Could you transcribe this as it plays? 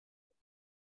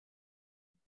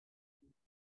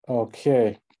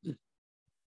Okay,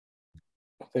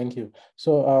 thank you.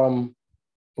 So,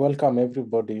 welcome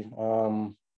everybody.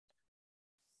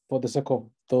 For the sake of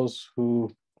those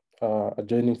who are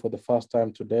joining for the first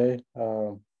time today,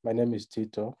 my name is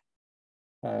Tito,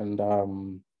 and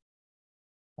I'm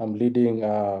leading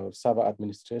server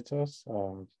administrators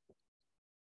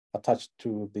attached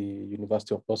to the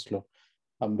University of Oslo.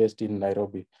 I'm based in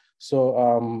Nairobi.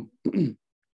 So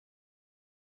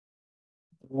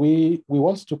we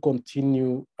want to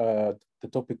continue the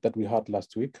topic that we had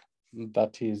last week,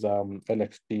 that is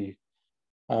LXD.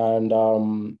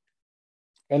 And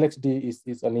LXD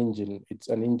is an engine. It's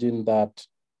an engine that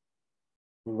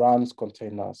runs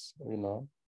containers,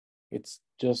 It's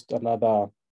just another,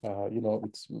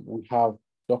 we have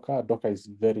Docker. Docker is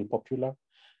very popular.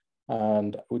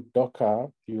 And with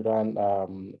Docker, you run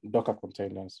Docker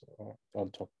containers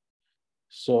on top.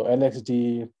 So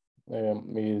LXD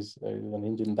is an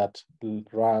engine that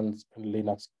runs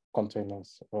Linux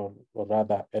containers, or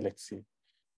rather LXC,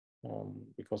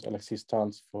 because LXC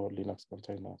stands for Linux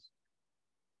containers.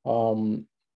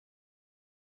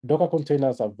 Docker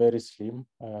containers are very slim.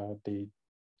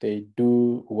 They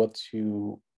do what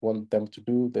you want them to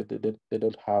do. They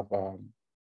don't have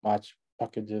much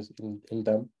packages in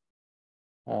them,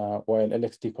 while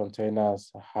LXD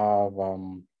containers have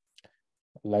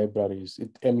libraries.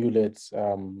 It emulates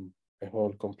a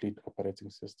whole complete operating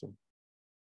system.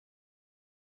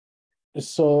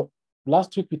 So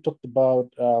last week we talked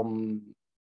about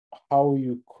how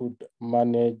you could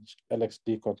manage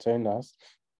LXD containers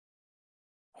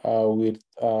with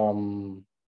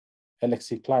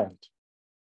LXC client.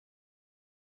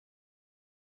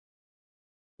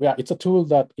 Yeah, it's a tool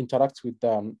that interacts with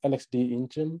LXD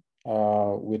engine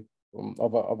with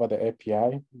over the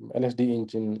API. LXD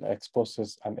engine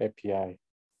exposes an API.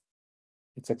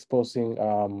 It's exposing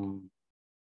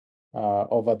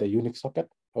over the Unix socket,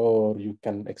 or you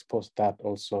can expose that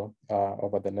also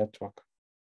over the network.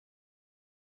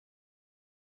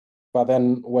 But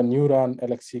then when you run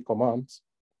LXC commands,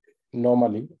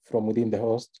 normally from within the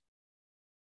host,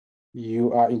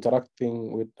 you are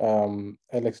interacting with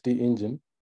LXD engine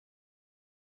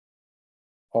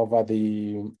over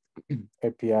the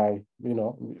API,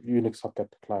 Unix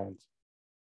socket client.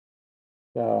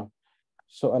 Yeah.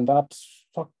 So, and that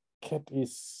socket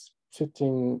is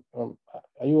sitting,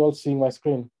 are you all seeing my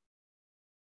screen?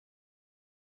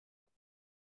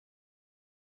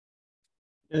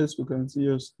 Yes, we can see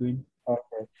your screen.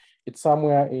 Okay. It's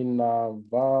somewhere in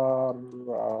var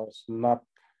snap,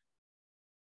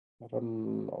 I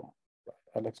don't know,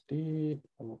 LXD.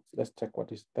 Let's check what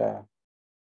is there.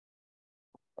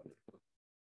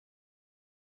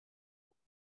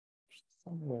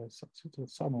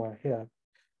 Somewhere here.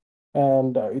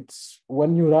 And it's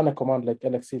when you run a command like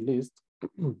LXC list,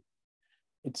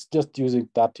 it's just using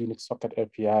that Unix socket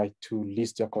API to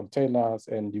list your containers,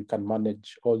 and you can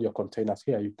manage all your containers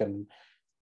here. You can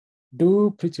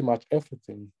do pretty much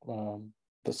everything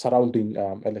the surrounding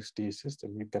LXD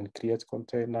system. You can create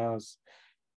containers,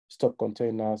 stop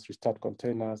containers, restart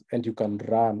containers, and you can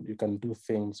do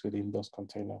things within those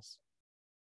containers.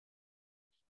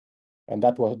 And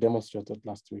that was demonstrated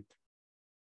last week.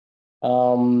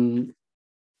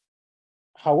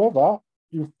 However,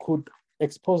 you could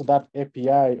expose that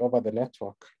API over the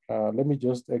network. Let me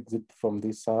just exit from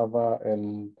this server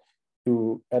and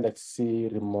do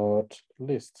LXC remote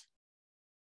list.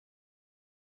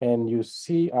 And you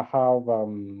see I have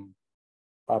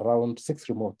around 6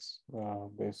 remotes.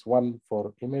 There's one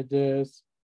for images.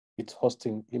 It's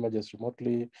hosting images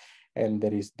remotely. And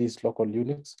there is this local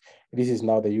Unix. This is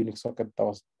now the Unix socket that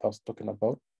I was talking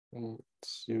about.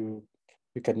 You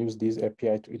can use this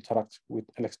API to interact with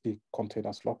LXD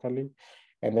containers locally.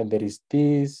 And then there is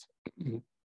this,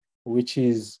 which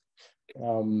is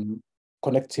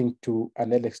connecting to an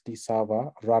LXD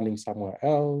server running somewhere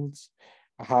else.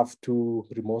 I have 2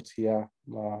 remotes here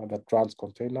that runs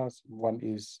containers. One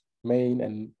is main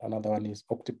and another one is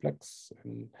Optiplex.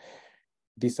 And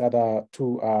these other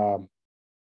 2 are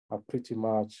pretty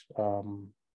much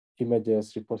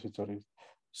images repositories.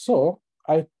 So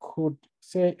I could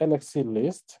say LXC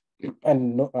list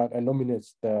and nominate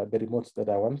the remotes that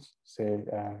I want, say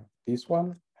this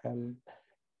one, and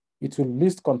it will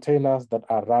list containers that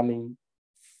are running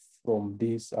from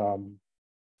this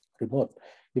remote.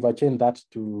 If I change that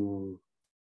to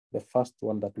the first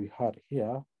one that we had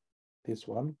here, this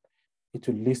one, it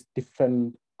will list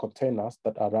different containers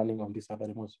that are running on these other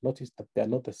remotes. Notice that they're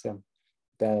not the same.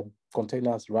 They're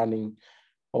containers running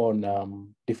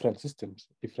on different systems,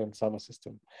 different server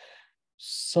systems.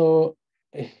 So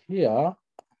here,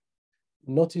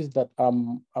 notice that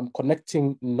I'm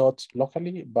connecting not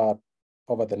locally, but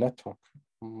over the network.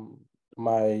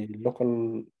 My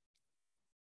local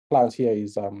client here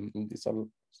is it's a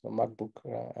MacBook,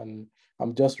 and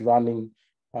I'm just running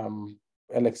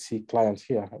LXC client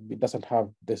here. It doesn't have,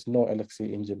 there's no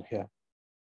LXC engine here.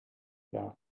 Yeah.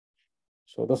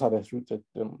 So those are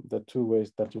the two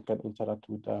ways that you can interact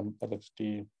with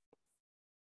LXD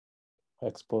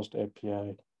exposed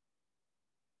API.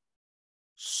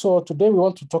 So today we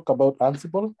want to talk about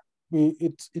Ansible.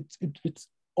 It's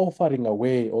offering a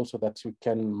way also that you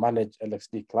can manage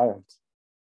LXD clients.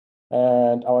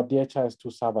 And our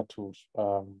DHIS2 server tools.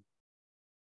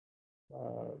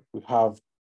 We have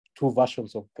two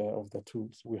versions of the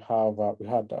tools. We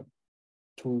had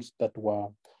tools that were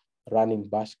running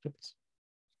bash scripts,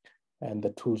 and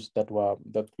the tools that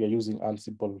we are using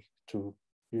Ansible to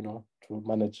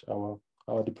manage our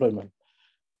deployment.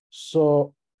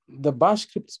 So the bash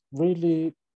scripts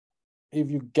really, if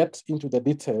you get into the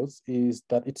details, is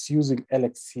that it's using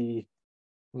LXC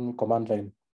command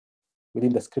line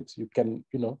within the scripts. You can,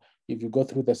 if you go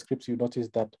through the scripts, you notice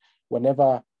that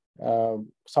whenever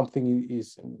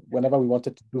whenever we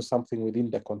wanted to do something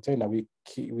within the container, we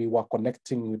were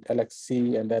connecting with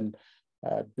LXC and then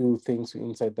do things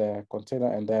inside the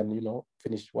container and then,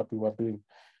 finish what we were doing.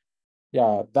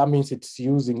 Yeah, that means it's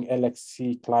using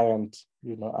LXC client,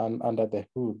 and under the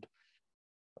hood.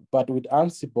 But with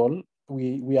Ansible,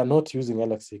 we are not using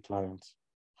LXC clients.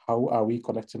 How are we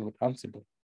connecting with Ansible?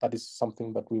 That is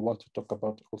something that we want to talk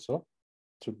about also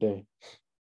today.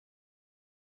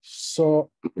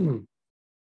 So I'm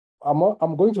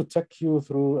going to take you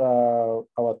through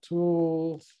our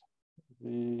tools.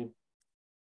 And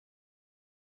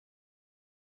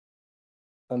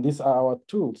these are our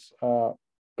tools.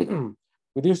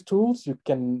 With these tools, you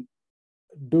can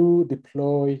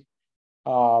deploy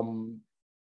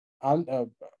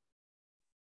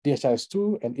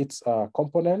DHIS2 and its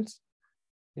components,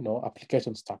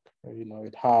 application stack.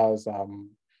 It has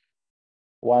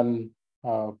one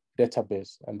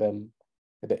database and then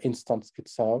the instance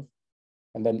itself,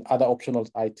 and then other optional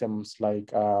items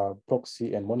like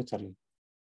proxy and monitoring.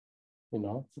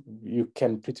 You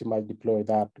can pretty much deploy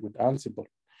that with Ansible.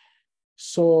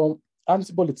 So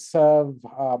Ansible itself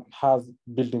has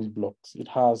building blocks. It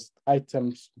has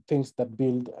items, things that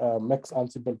makes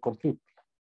Ansible complete.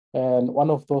 And one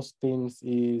of those things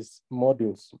is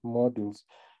modules.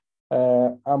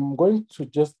 I'm going to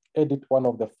just edit one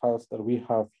of the files that we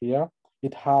have here.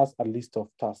 It has a list of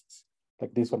tasks.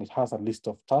 Like this one, it has a list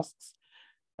of tasks.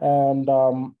 And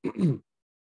on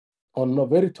the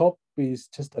very top is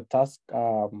just a task,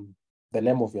 the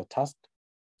name of your task.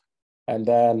 And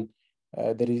then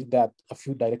there are a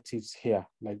few directives here,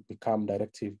 like become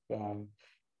directive.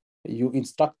 You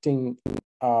instructing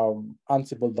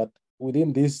Ansible that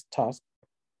within this task,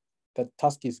 the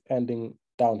task is ending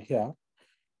down here.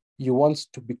 You want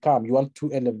to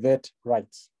elevate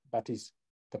rights. That is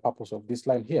the purpose of this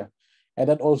line here. And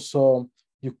then also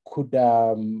you could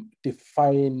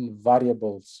define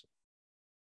variables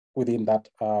within that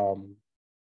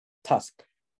task.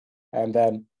 And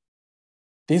then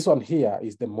this one here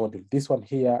is the module. This one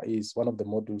here is one of the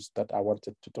modules that I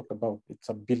wanted to talk about. It's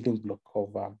a building block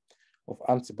of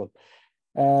Ansible.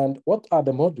 And what are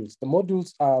the modules? The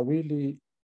modules are really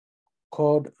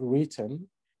code written,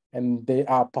 and they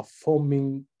are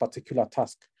performing particular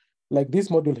task. Like this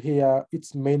module here,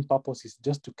 its main purpose is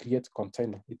just to create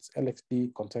container. It's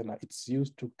LXD container. It's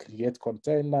used to create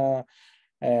container,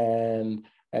 and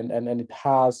it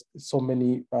has so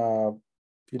many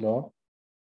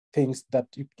things that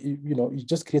you're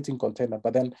just creating container,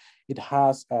 but then it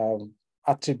has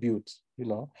attributes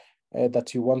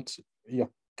that you want your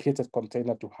created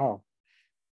container to have.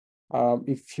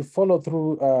 If you follow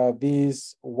through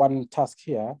this one task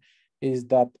here, is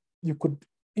that you could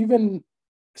even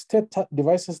state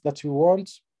devices that you want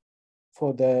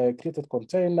for the created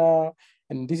container,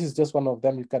 and this is just one of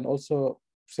them. You can also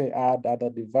say add other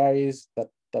device that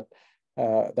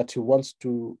you want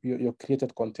your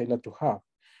created container to have,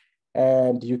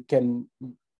 and you can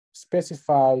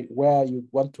specify where you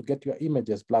want to get your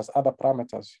images plus other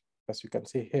parameters, as you can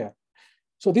see here.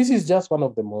 So this is just one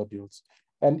of the modules.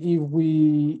 And if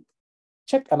we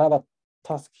check another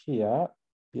task here,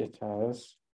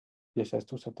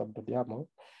 DHIS2 setup.yaml,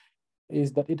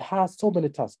 is that it has so many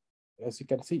tasks. As you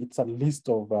can see, it's a list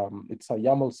of, it's a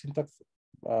YAML syntax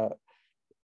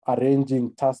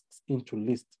arranging tasks into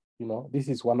lists. This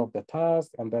is one of the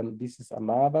tasks, and then this is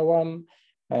another one.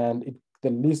 And the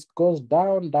list goes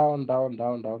down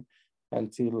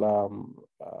until,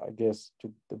 I guess,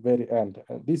 to the very end.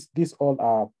 And these all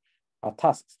are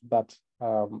tasks that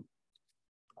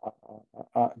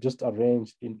just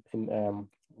arranged in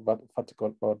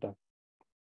vertical order.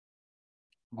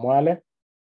 Mwale,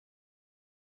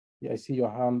 yeah, I see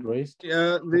your hand raised.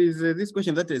 Yeah, there's this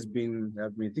question that I've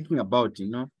been thinking about,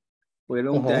 for a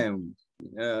long time.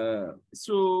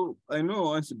 So I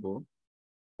know Ansible.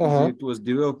 It was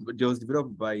developed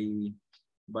by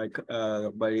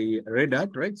Red Hat,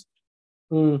 right?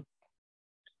 Mm.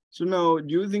 So now,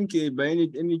 do you think by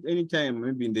any time,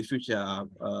 maybe in the future,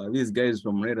 these guys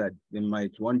from Red Hat, they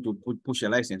might want to push a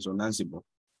license on Ansible?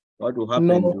 What will happen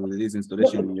No, to this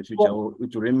installation in the future? no, Or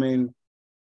it will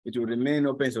remain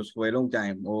open source for a long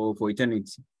time or for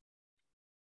eternity?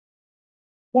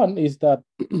 one is that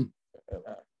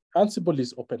Ansible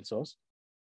is open source,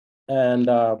 and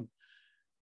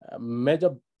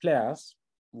major players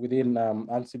within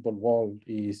Ansible world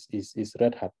is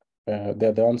Red Hat.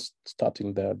 They're the ones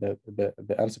starting the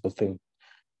Ansible thing.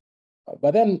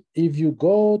 But then if you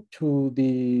go to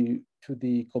the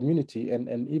community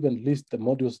and even list the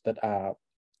modules that are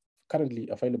currently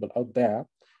available out there,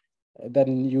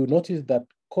 then you notice that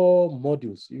core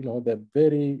modules,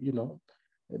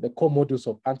 the core modules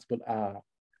of Ansible are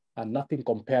nothing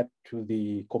compared to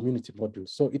the community modules.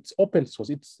 So it's open source.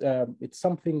 It's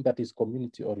something that is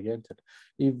community oriented.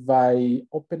 If I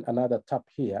open another tab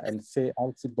here and say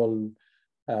Ansible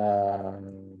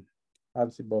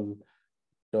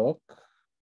doc,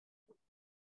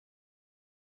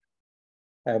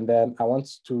 and then I want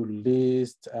to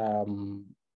list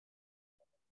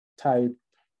type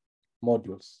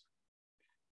modules.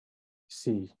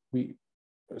 See,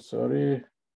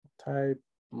 type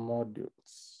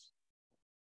modules.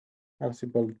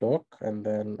 Ansible doc, and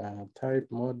then type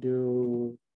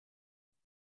module,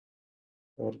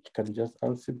 or you can just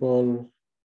Ansible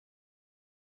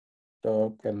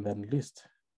doc and then list,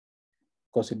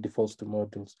 because it defaults to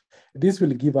modules. This will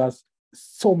give us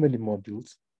so many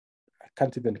modules, I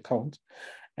can't even count.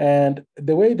 And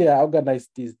the way they are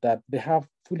organized is that they have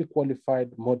fully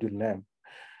qualified module name.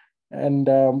 And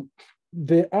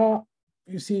they are,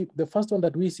 you see, the first one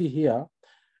that we see here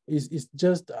is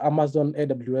just Amazon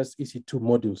AWS EC2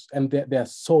 modules. And there are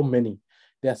so many.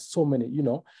 There are so many,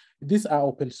 these are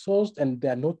open sourced and they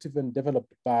are not even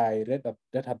developed by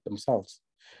Red Hat themselves.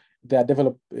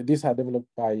 These are developed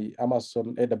by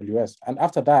Amazon AWS. And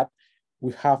after that,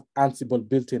 we have Ansible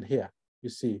built in here, you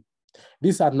see.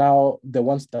 These are now the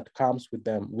ones that comes with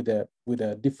them with a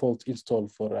default install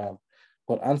for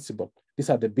Ansible.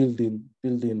 These are the building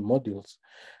modules.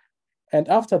 And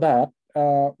after that,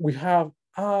 we have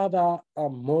other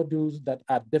modules that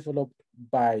are developed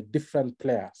by different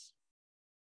players,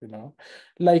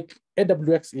 like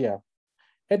AWS here.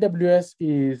 AWS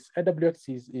is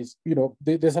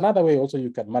there's another way also you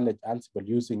can manage Ansible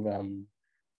using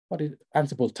what is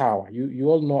Ansible Tower. You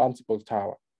all know Ansible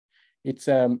Tower. It's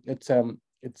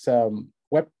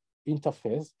web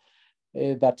interface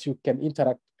that you can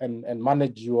interact and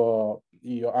manage your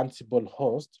Ansible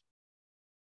host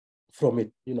from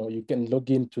it. You can log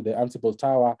into the Ansible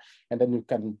Tower, and then you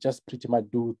can just pretty much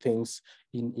do things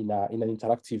in an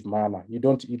interactive manner. You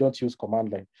don't use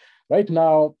command line. Right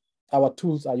now, our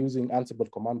tools are using Ansible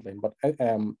command line, but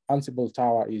Ansible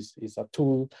Tower is a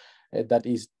tool that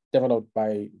is developed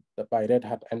by Red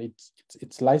Hat, and it's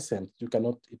licensed. You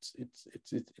cannot. It's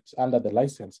under the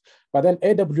license. But then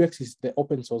AWS is the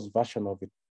open source version of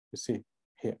it. You see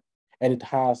here, and it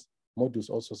has modules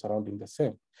also surrounding the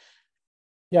same.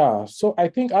 Yeah, so I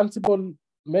think Ansible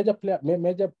major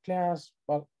players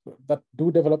that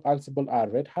do develop Ansible are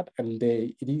Red Hat, and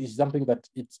it is something that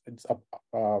it's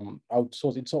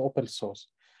outsourced. It's open source.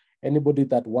 Anybody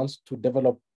that wants to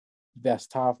develop their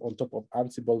stuff on top of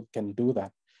Ansible can do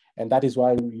that, and that is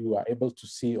why you are able to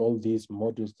see all these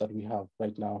modules that we have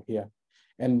right now here,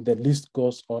 and the list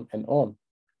goes on and on.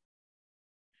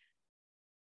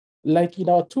 Like in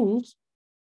our tools,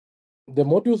 the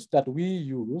modules that we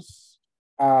use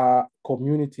are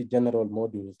community general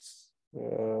modules.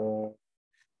 Let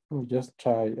me just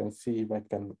try and see if I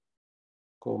can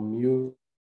community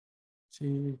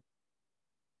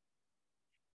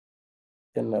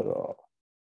general.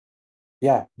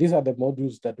 Yeah, these are the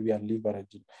modules that we are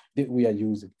leveraging, that we are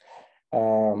using.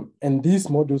 And these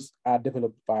modules are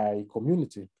developed by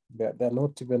community. They're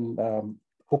not even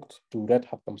hooked to Red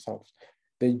Hat themselves.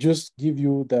 They just give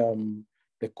you the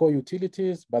core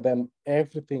utilities, but then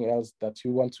everything else that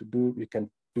you want to do, you can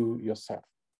do yourself.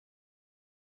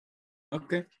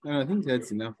 Okay, I think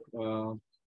that's enough. At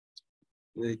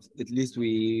least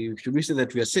should we say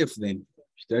that we are safe then?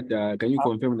 Can you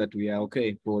confirm that we are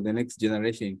okay for the next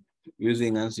generation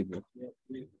using Ansible?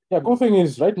 Yeah, good thing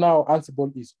is right now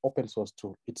Ansible is open source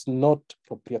tool. It's not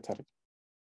proprietary.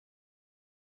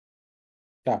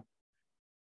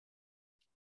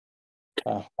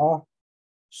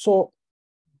 So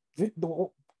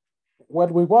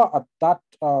when we were at that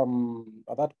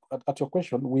at your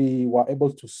question, we were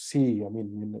able to see, I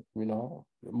mean,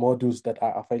 modules that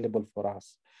are available for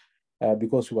us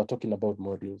because we were talking about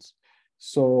modules.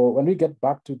 So when we get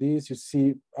back to this, you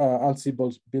see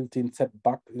Ansible's built-in set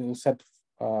fact.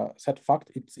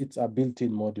 It's a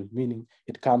built-in module, meaning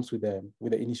it comes with the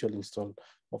initial install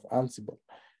of Ansible.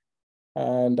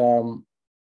 And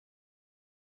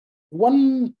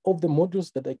one of the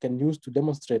modules that I can use to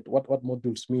demonstrate what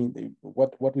modules mean,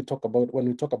 what we talk about when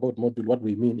we talk about module, what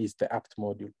we mean is the apt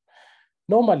module.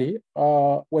 Normally,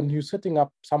 when you're setting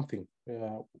up something,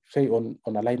 say on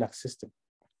a Linux system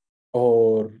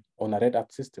or on a Red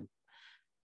Hat system,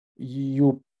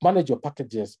 you manage your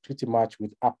packages pretty much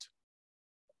with apt,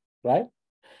 right?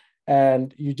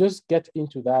 And you just get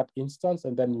into that instance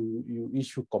and then you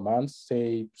issue commands,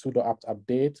 say sudo apt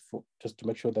update just to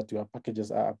make sure that your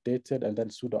packages are updated, and then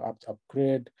sudo apt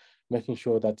upgrade, making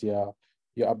sure that your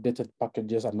updated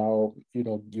packages are now,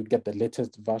 you get the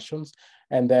latest versions.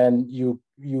 And then you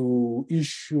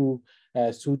issue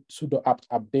sudo apt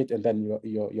update and then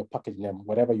your package name,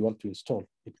 whatever you want to install.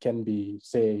 It can be,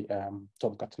 say,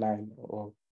 Tomcat 9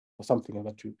 or something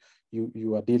that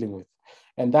you are dealing with.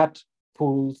 And that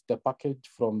pulls the package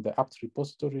from the apt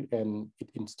repository and it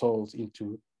installs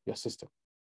into your system.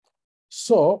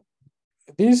 So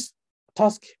this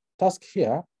task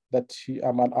here that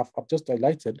I've just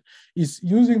highlighted is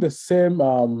using the same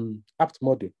apt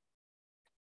module,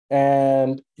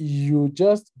 and you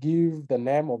just give the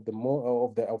name of the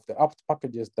apt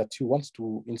packages that you want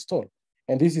to install,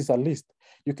 and this is a list.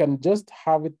 You can just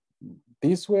have it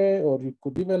this way, or you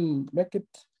could even make it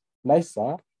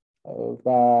nicer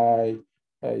by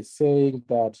saying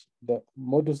that the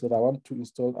modules that I want to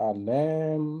install are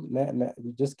name.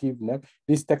 You just give name.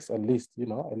 This takes a list,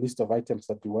 a list of items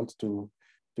that you want to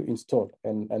install,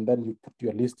 and then you put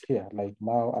your list here, like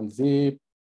now unzip,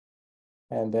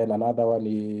 and then another one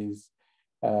is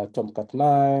Tomcat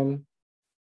 9,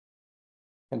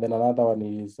 and then another one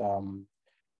is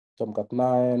Tomcat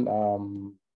 9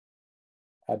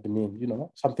 admin,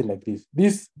 something like this.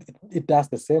 It does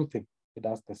the same thing. It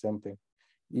does the same thing.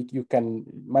 You can,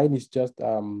 mine is just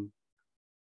done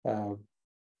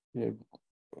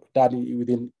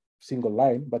within single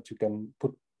line, but you can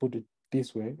put it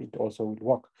this way, it also will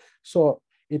work. So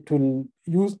it will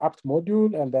use apt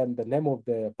module and then the name of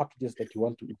the packages that you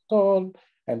want to install,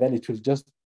 and then it will just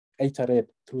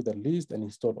iterate through the list and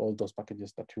install all those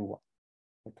packages that you want,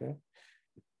 okay?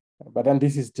 But then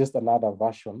this is just another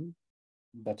version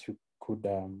that you could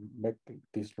make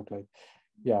this look like.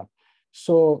 Yeah,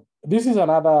 so this is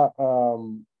another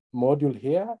module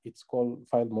here. It's called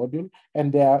file module.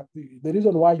 And the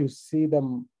reason why you see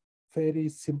them very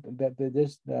simple, that they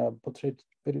just portrayed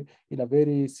in a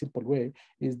very simple way,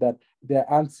 is that they're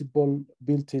Ansible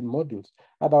built-in modules.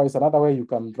 Otherwise, another way you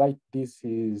can write this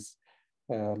is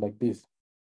like this: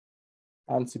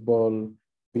 Ansible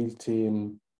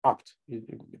built-in apt.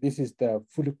 This is the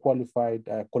fully qualified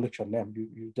collection name.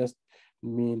 You just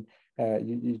mean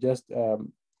you just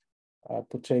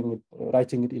portraying it,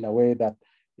 writing it in a way that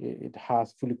it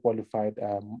has fully qualified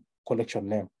collection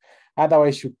name.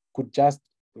 Otherwise, you could just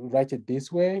write it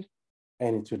this way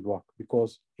and it will work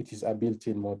because it is a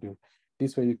built-in module.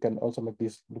 This way you can also make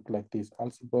this look like this: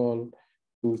 Ansible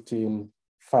built-in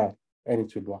file, and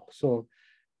it will work. So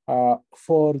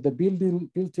for the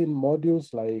built-in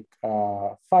modules like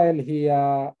file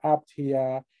here, apt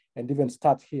here, and even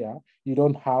start here, you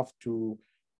don't have to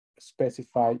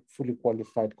specify fully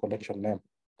qualified collection name.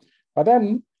 But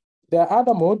then there are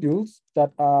other modules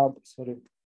that are,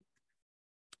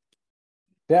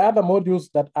 there are other modules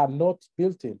that are not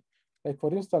built in. Like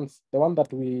for instance, the one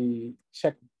that we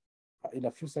check in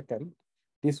a few seconds,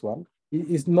 this one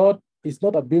is not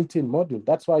a built-in module.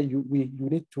 That's why you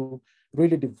need to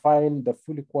really define the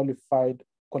fully qualified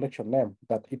collection name,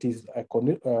 that it is a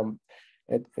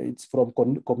it's from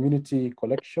community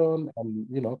collection and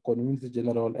community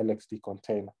general LXD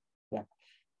container.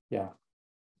 Yeah.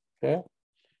 Okay.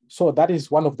 So that is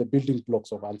one of the building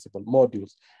blocks of Ansible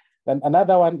modules. Then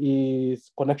another one is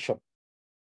connection.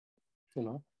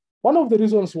 One of the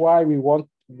reasons why we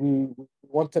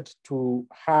wanted to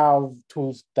have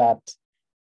tools that's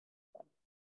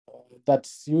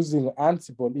using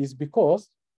Ansible is because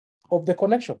of the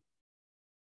connection.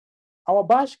 Our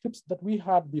bash scripts that we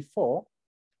had before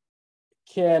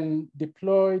can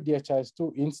deploy the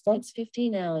DHIS2 instance. It's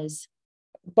 15 hours.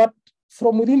 But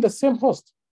from within the same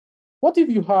host. What if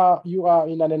you are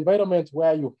in an environment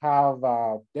where you have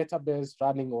a database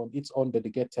running on its own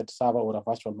dedicated server or a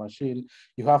virtual machine,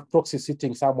 you have proxy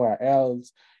sitting somewhere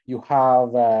else, you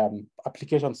have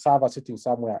application server sitting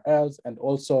somewhere else, and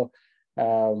also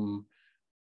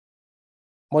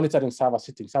monitoring server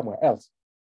sitting somewhere else.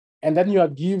 And then you are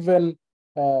given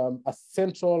a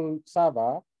central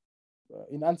server.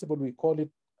 In Ansible, we call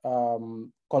it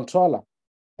controller.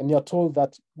 And you're told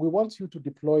that we want you to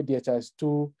deploy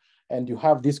DHIS2 and you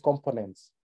have these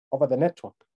components over the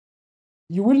network.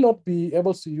 You will not be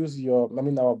able to use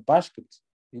our bash script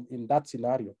in that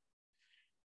scenario.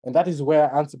 And that is where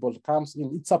Ansible comes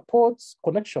in. It supports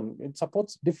connection. It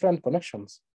supports different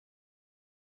connections.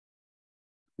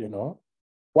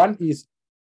 One is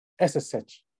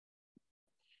SSH.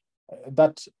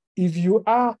 That if you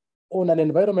are on an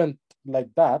environment like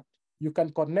that, you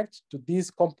can connect to these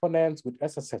components with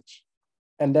SSH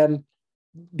and then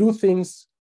do things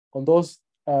on those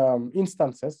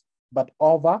instances, but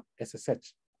over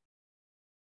SSH.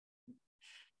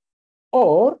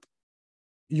 Or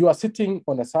you are sitting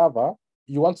on a server,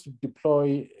 you want to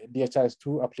deploy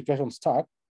DHIS2 application stack,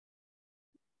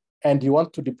 and you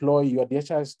want to deploy your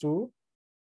DHIS2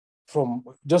 from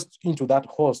just into that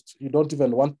host. You don't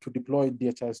even want to deploy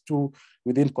DHIS2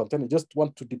 within container, you just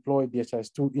want to deploy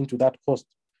DHIS2 into that host,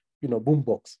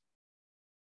 boombox.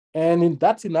 And in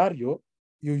that scenario,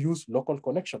 you use local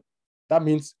connection. That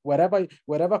means wherever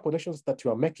connections that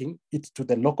you are making, it's to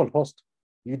the local host.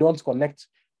 You don't connect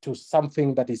to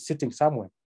something that is sitting somewhere.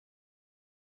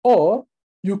 Or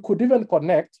you could even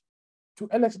connect to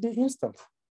LXD instance.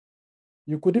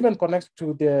 You could even connect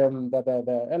to the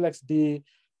LXD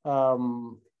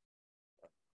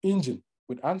engine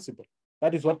with Ansible.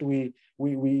 That is what we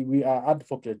are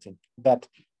advocating, that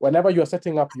whenever you're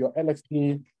setting up your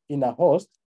LXD in a host,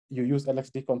 you use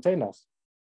LXD containers.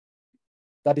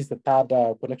 That is the third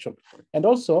connection. And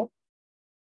also,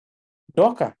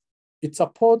 Docker, it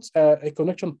supports a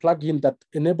connection plugin that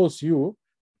enables you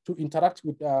to interact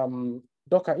with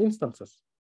Docker instances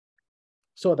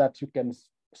so that you can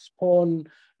spawn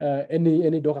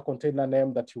any Docker container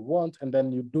name that you want, and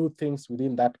then you do things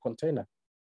within that container.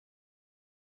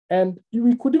 And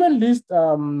we could even list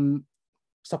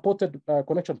supported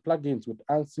connection plugins with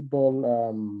Ansible,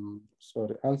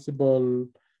 Ansible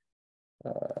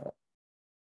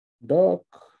doc,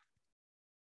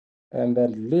 and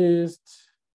then list.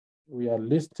 We are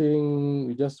listing,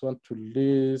 we just want to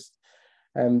list,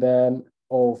 and then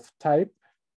of type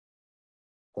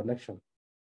connection.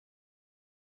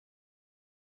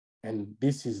 And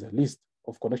this is a list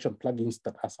of connection plugins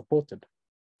that are supported.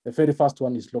 The very first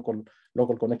one is local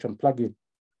connection plugin.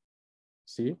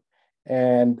 See,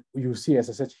 and you see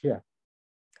SSH here.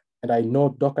 And I know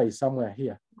Docker is somewhere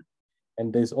here.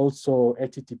 And there's also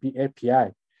HTTP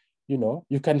API.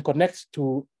 You can connect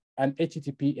to an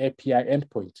HTTP API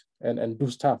endpoint and do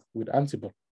stuff with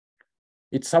Ansible.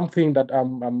 It's something that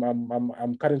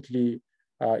I'm currently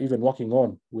even working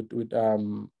on with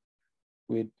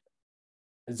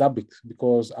Zabbix,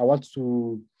 because I want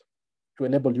to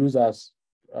enable users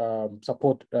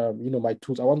support my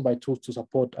tools. I want my tools to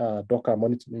support Docker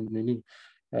monitoring,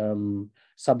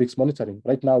 Zabbix monitoring.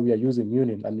 Right now we are using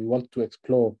Union, and we want to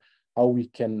explore how we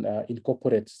can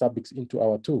incorporate Zabbix into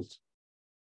our tools.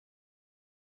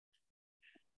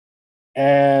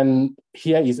 And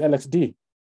here is LXD.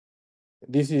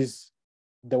 This is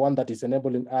the one that is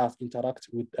enabling us interact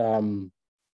with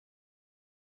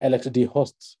LXD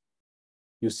hosts.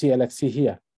 You see LXC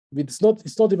here. It's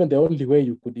not even the only way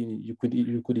you could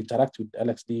interact with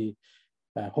LXD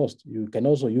host. You can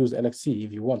also use LXC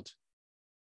if you want.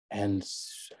 And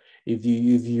if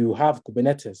you have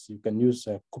Kubernetes, you can use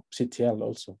kubectl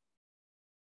also.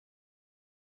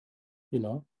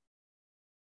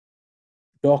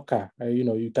 Docker,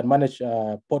 you can manage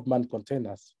Podman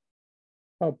containers.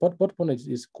 Podman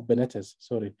is Kubernetes,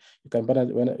 sorry. You can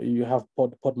manage when you have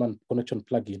Podman connection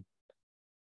plugin.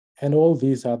 And all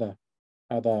these other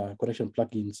connection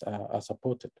plugins are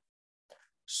supported.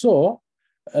 So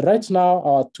right now,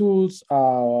 our tools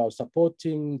are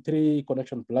supporting 3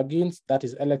 connection plugins. That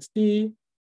is LXD,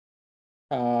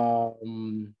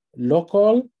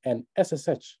 local, and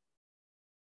SSH.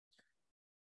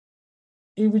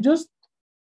 If we just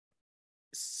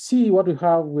see what we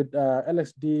have with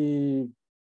LXD.YAML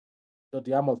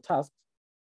task,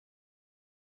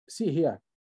 see here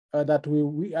that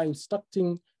we are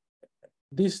instructing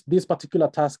this particular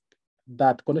task,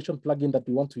 that connection plugin that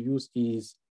we want to use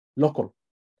is local.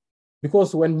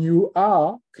 Because when you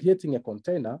are creating a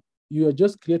container, you are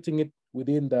just creating it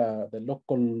within the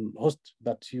local host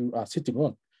that you are sitting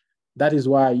on. That is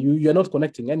why you're not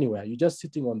connecting anywhere. You're just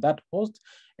sitting on that host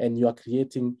and you are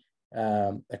creating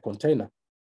a container.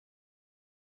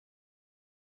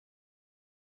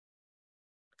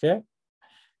 Okay.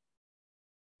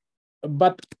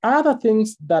 But other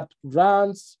things that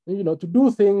runs, to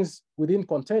do things within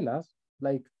containers,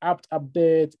 like apt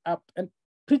update, and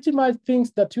pretty much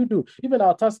things that you do. Even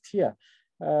our task here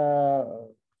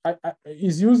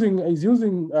is using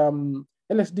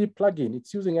LSD plugin.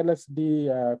 It's using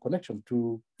LSD connection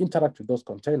to interact with those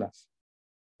containers.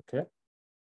 Okay.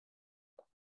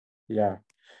 Yeah.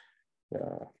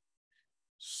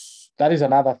 That is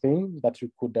another thing that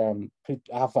you could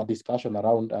have a discussion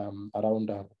around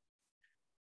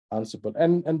Ansible.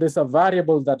 And there's a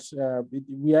variable that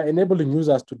we are enabling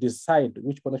users to decide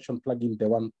which connection plugin they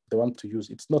want to use.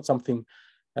 It's not something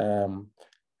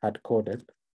hard coded.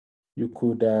 You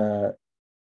could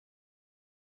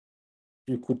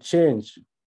change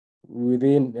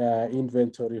within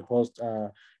inventory host.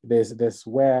 There's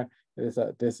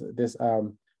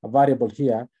a variable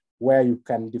here where you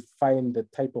can define the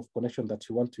type of connection that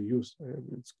you want to use.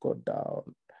 It's called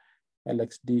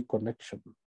LXD connection.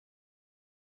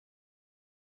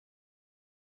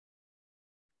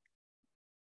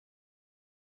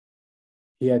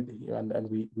 Here, and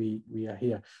we are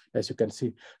here, as you can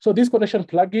see. So this connection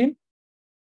plugin,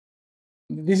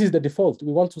 this is the default.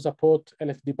 We want to support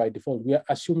LFD by default. We are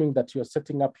assuming that you're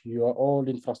setting up your own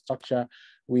infrastructure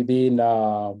within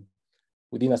a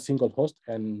single host,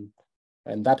 and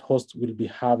that host will be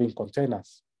having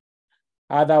containers.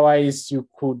 Otherwise, you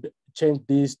could change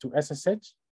this to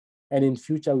SSH, and in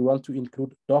future we want to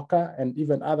include Docker and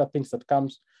even other things that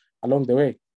comes along the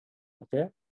way. Okay.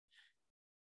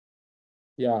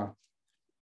 Yeah.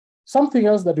 Something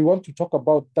else that we want to talk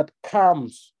about that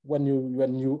comes when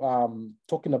you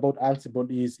talking about Ansible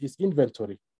is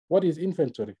inventory. What is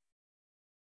inventory?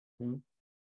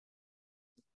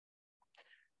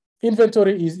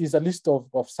 Inventory is a list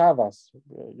of servers.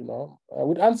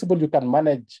 With Ansible you can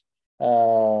manage.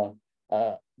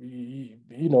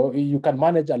 You can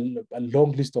manage a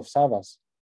long list of servers,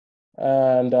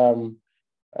 and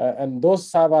those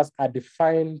servers are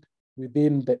defined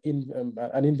within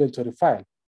an inventory file.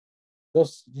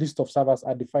 Those list of servers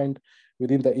are defined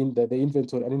within the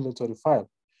inventory and inventory file.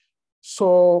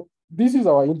 So this is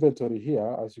our inventory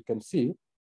here, as you can see.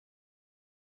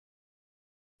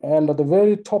 And at the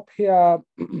very top here,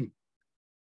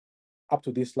 up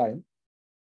to this line,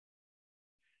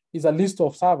 is a list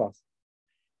of servers.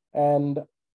 And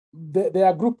they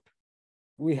are grouped.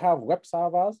 We have web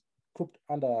servers grouped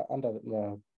under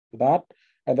that.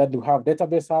 And then you have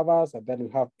database servers, and then you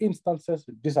have instances.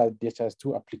 These are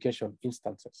DHIS2 application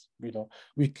instances.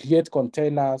 We create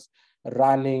containers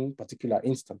running particular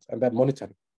instance, and then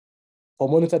monitoring. For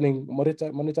monitoring,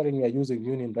 we are using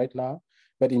Union right now,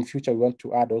 but in future we want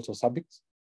to add also Subbix.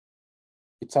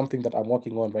 It's something that I'm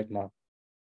working on right now.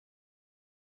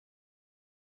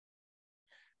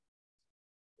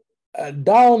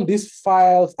 Down, these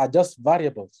files are just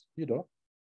variables.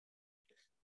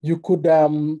 You could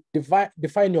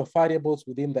define your variables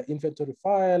within the inventory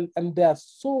file, and there are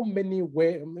so many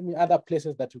other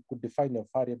places that you could define your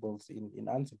variables in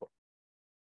Ansible.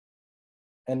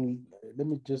 And let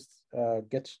me just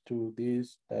get to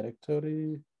this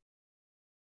directory.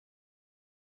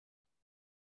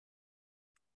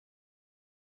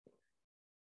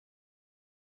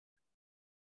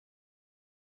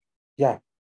 Yeah.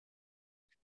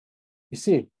 You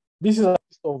see, this is a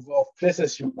list of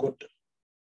places you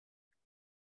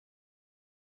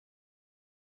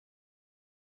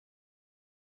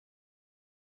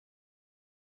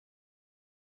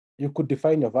could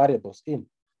define your variables in.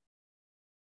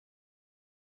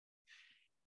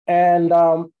 And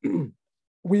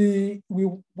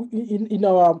in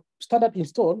our standard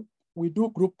install, we do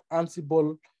group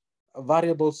Ansible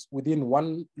variables within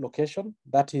one location,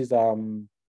 that is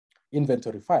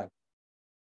inventory file.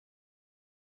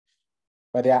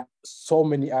 But there are so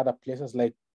many other places,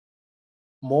 like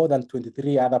more than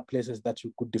 23 other places that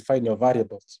you could define your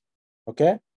variables,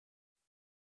 okay?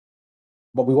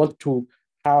 But we want to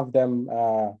have them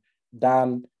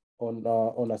done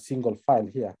on a single file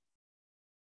here,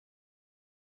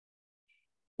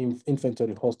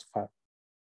 inventory host file.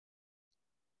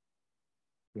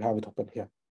 We have it open here.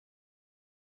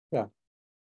 Yeah.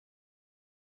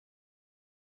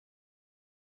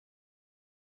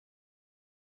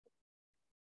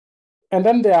 And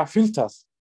then there are filters.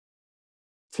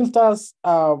 Filters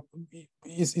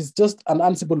is just an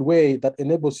Ansible way that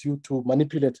enables you to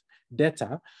manipulate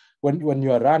data when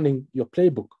you are running your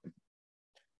playbook.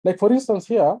 Like for instance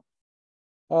here,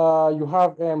 You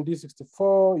have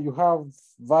AMD64, you have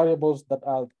variables that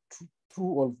are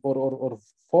true or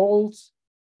false.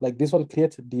 Like this one,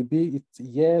 create DB, it's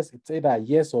yes, it's either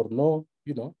yes or no,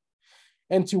 you know.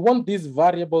 And you want these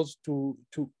variables to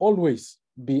always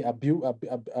be a Boolean.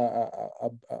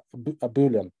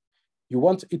 You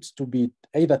want it to be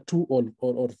either true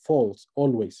or false,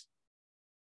 always,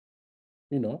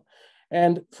 you know.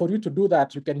 And for you to do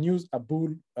that, you can use a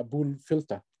bool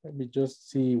filter. Let me just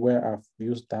see where I've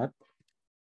used that.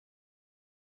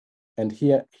 And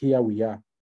here we are.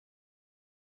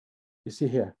 You see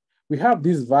here, we have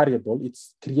this variable,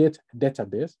 it's create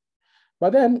database,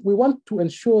 but then we want to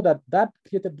ensure that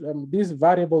created this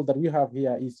variable that we have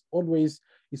here is always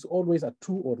a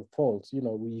true or false. You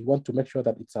know, we want to make sure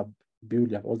that it's a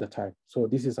Boolean all the time. So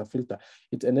this is a filter.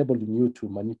 It's enabling you to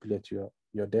manipulate your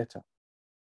data.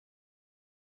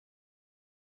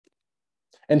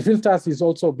 And filters is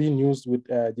also being used with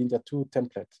Jinja 2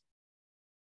 templates.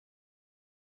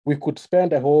 We could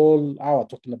spend a whole hour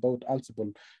talking about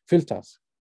Ansible filters.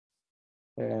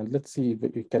 And let's see if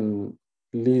we can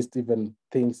list even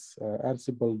things,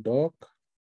 Ansible doc.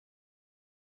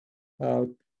 I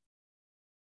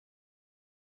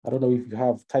don't know if you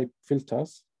have type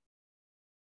filters.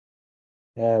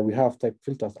 We have type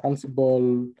filters,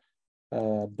 Ansible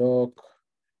doc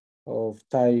of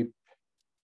type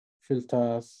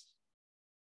filters.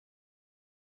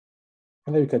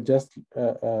 And then we can just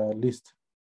list.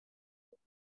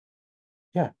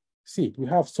 Yeah, see, we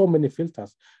have so many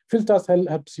filters. Filters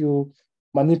helps you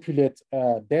manipulate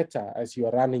data as you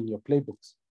are running your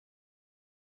playbooks.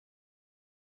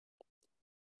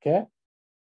 Okay.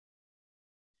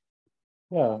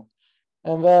 Yeah,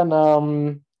 and then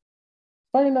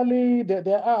finally,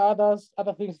 there are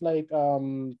other things like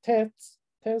tests,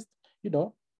 you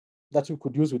know, that you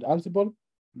could use with Ansible.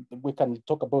 We can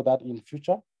talk about that in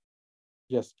future.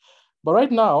 Yes, but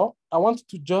right now I want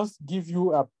to just give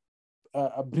you a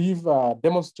brief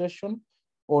demonstration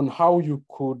on how you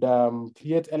could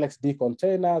create LXD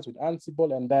containers with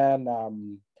Ansible, and then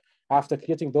after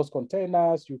creating those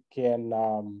containers, you can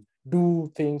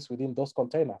do things within those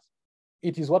containers.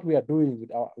 It is what we are doing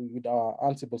with our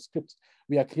Ansible scripts.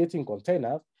 We are creating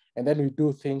containers, and then we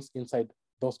do things inside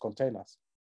those containers,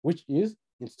 which is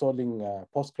installing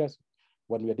Postgres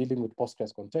when we are dealing with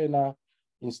Postgres container,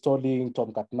 installing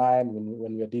Tomcat 9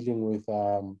 when we are dealing with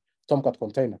Tomcat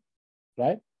container,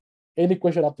 right? Any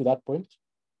question up to that point?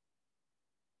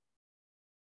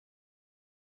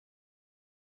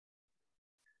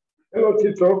 Hello,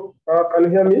 Tito. Can you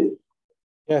hear me?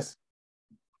 Yes.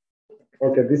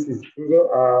 Okay, this is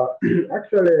Tuzo.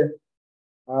 Actually,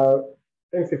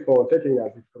 thanks for taking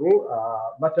us through,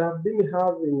 but I've been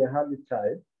having a hard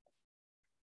time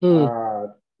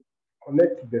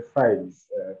connect the files.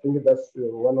 I think that's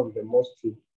one of the most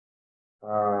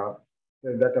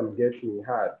that I'm getting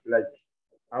hard. Like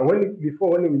when we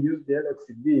used the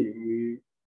LXD,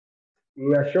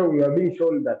 we are being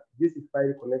shown that this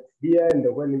file connects here, and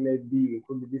when maybe you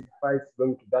include this file, it's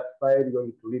going to that file,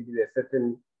 going to read a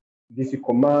certain this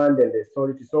command and the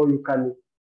storage. So you can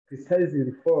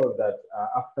precisely follow that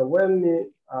after when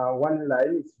one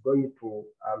line is going to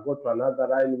go to another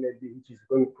line, maybe which is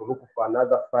going to look for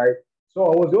another file. So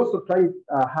I was also trying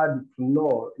hard to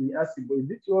know in Ansible, is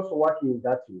it also working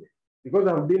that way? Because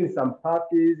I've been in some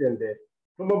parties and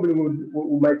probably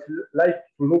we might like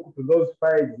to look to those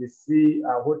files to see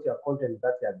what your content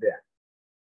that are there.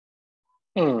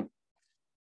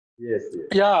 Yes, yes.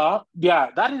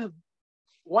 Yeah, that is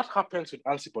what happens with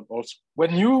Ansible also.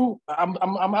 When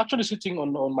I'm actually sitting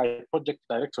on my project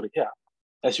directory here,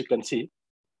 as you can see.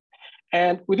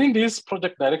 And within this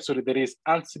project directory, there is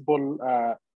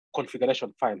Ansible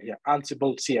configuration file here,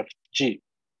 Ansible CFG.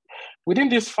 Within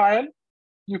this file,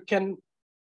 you can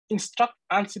instruct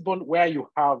Ansible where you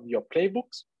have your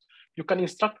playbooks. You can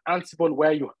instruct Ansible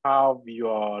where you have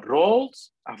your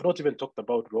roles. I've not even talked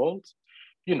about roles,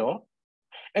 you know.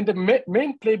 And the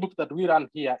main playbook that we run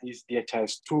here is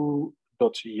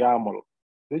dhis2.yaml.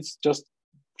 It's just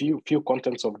few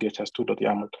contents of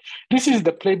dhis2.yaml. This is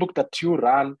the playbook that you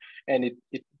run, and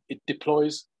it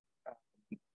deploys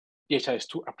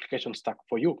dhis2 application stack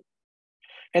for you.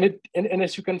 And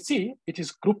as you can see, it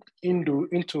is grouped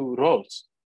into roles.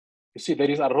 You see, there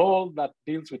is a role that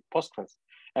deals with Postgres,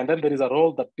 and then there is a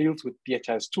role that deals with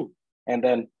dhis2. And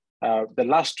then the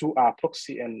last two are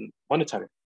proxy and monitoring.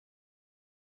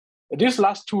 These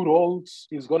last two roles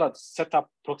is gonna set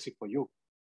up proxy for you.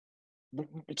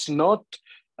 It's not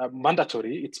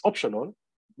mandatory, it's optional.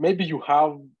 Maybe you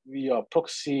have your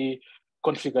proxy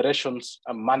configurations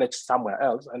managed somewhere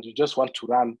else and you just want to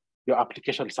run your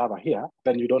application server here,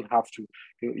 then you don't have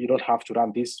to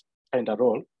run this kind of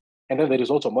role. And then there is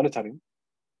also monitoring.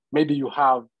 Maybe you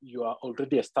are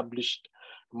already established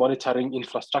monitoring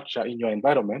infrastructure in your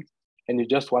environment, and you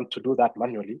just want to do that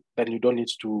manually, then you don't need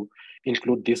to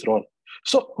include this role.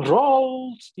 So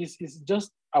roles is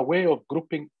just a way of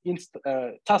grouping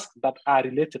tasks that are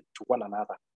related to one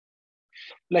another.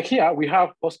 Like here, we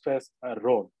have Postgres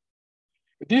role.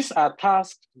 These are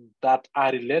tasks that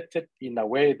are related in a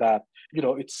way that,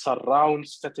 it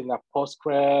surrounds setting up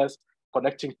Postgres,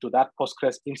 connecting to that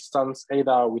Postgres instance,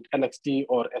 either with LXD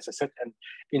or SSH, and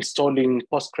installing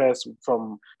Postgres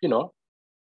from,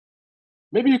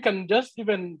 maybe you can just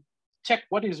even check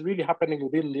what is really happening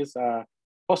within this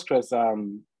Postgres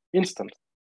instance.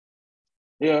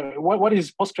 What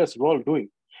is Postgres role doing?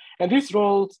 And these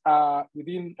roles are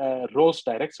within roles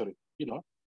directory,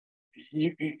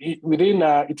 within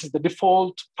it is the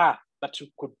default path that you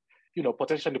could,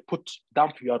 potentially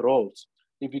dump your roles.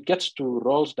 If you get to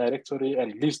roles directory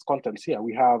and list contents here,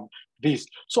 we have this.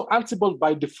 So Ansible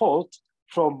by default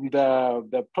from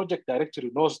the project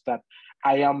directory knows that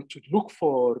I am to look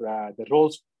for the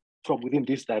roles from within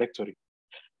this directory.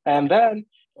 And then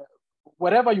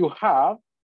whatever you have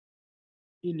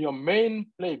in your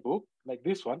main playbook, like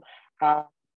this one,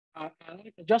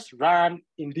 just run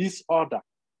in this order.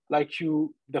 Like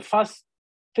the first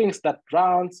things that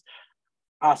runs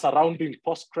are surrounding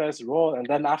Postgres role. And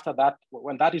then after that,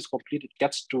 when that is complete, it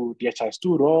gets to the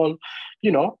DHIS2 role,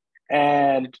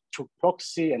 and to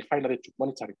proxy, and finally to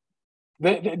monitoring.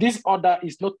 This order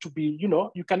is not to be,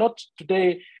 you cannot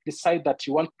today decide that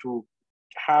you want to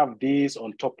have this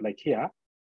on top like here,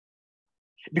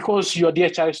 because your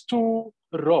DHIS2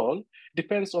 role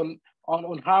depends on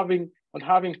having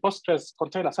Postgres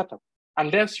container setup,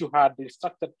 unless you had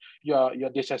instructed your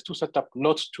DHIS2 setup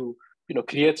not to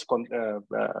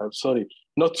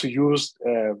not to use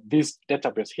this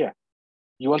database here.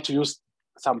 You want to use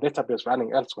some database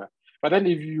running elsewhere. But then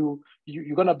if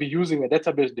you're gonna be using a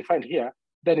database defined here,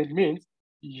 then it means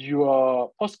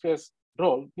your Postgres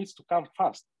role needs to come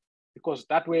first, because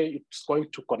that way it's going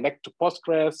to connect to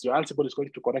Postgres. Your Ansible is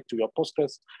going to connect to your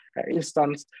Postgres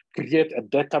instance, create a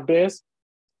database.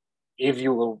 If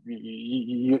your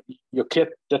create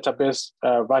database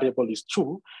variable is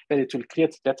true, then it will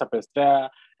create database there,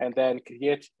 and then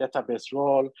create database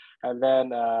role, and then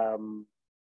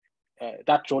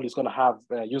that role is going to have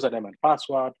username and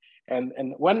password. And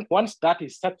once that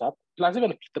is set up, plus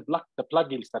even the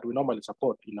plugins that we normally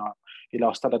support in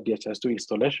our standard DHIS2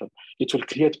 installation, it will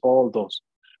create all those.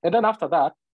 And then after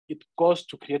that, it goes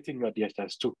to creating your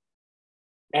DHIS2.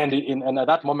 And at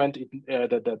that moment,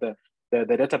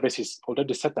 the database is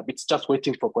already set up. It's just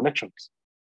waiting for connections.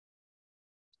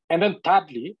 And then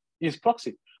thirdly is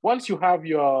proxy. Once you have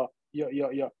your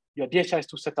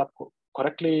DHIS2 set up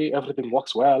correctly, everything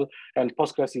works well, and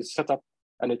Postgres is set up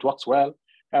and it works well,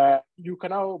 you can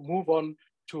now move on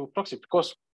to proxy,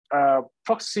 because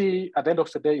proxy at the end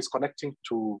of the day is connecting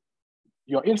to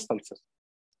your instances.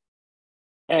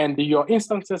 And your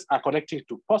instances are connecting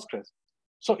to Postgres.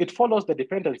 So it follows the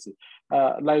dependency.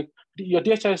 Like your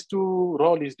DHIS2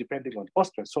 role is depending on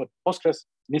Postgres. So Postgres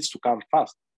needs to come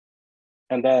first,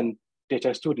 and then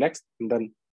DHIS2 next, and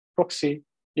then proxy,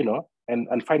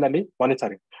 and finally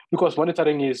monitoring. Because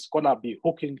monitoring is gonna be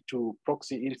hooking to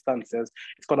proxy instances.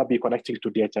 It's gonna be connecting to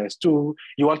DHIS2.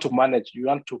 You want to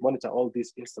monitor all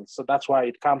these instances. So that's why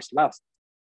it comes last.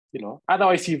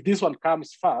 Otherwise, if this one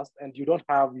comes first and you don't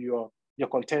have your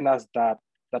containers that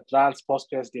runs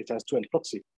Postgres, DHIS2, and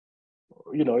proxy,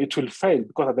 it will fail,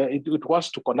 because it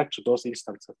wants to connect to those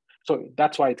instances. So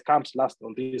that's why it comes last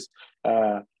on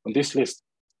this list.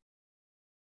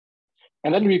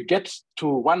 And then we get to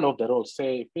one of the roles,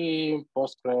 say theme,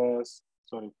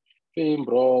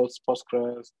 roles,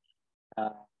 Postgres,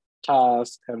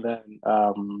 task, and then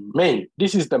main.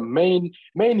 This is the main.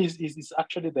 Main is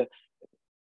actually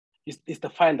is the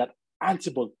file that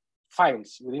Ansible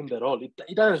finds within the role.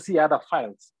 It doesn't see other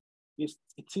files. It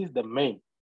sees the main.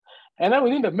 And then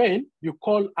within the main, you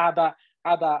call other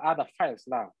files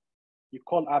now. You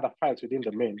call other files within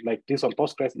the main, like this on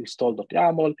Postgres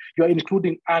install.yaml. You're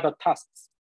including other tasks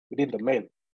within the main.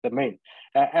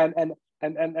 And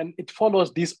it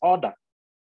follows this order.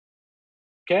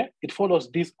 Okay, it follows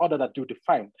this order that you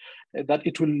define. That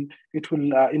it will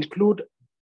include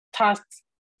tasks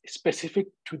specific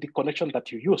to the connection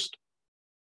that you used.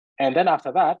 And then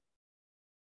after that,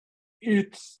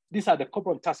 these are the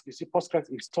common tasks. You see Postgres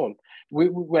installed.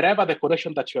 Wherever the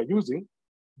connection that you are using,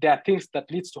 there are things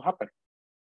that needs to happen.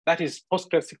 That is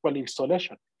PostgreSQL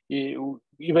installation. Even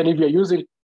if you're using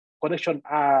connection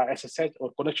SSH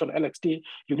or connection LXD,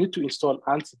 you need to install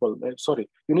Ansible.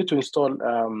 You need to install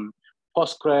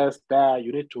Postgres there.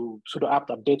 You need to sudo apt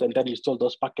update and then install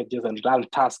those packages and run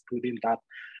tasks within that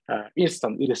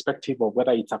instance, irrespective of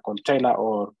whether it's a container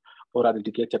or a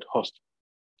dedicated host.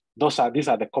 These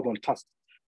are the common tasks.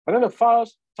 And then the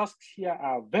first tasks here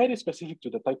are very specific to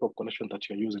the type of connection that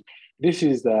you're using. This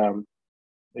is a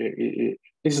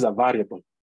variable.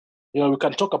 We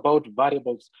can talk about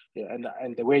variables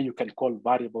and the way you can call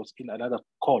variables in another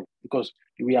call, because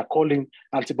we are calling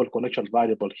Ansible connection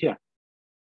variable here.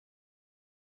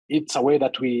 It's a way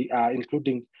that we are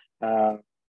including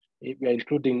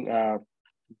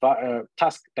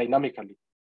task dynamically.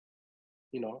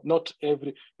 Not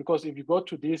every, because if you go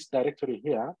to this directory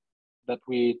here that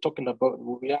we're talking about,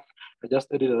 I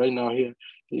just edited right now here,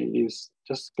 is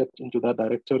just get into that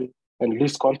directory and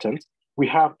list contents. We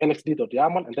have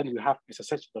lxd.yaml and then we have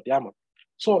ssh.yaml.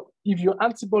 So if your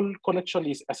Ansible connection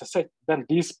is SSH, then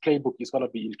this playbook is going to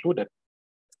be included.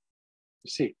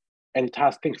 You see, and it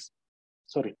has things.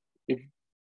 Sorry, if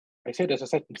I said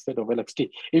SSH instead of LXD.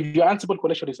 If your Ansible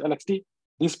connection is LXD,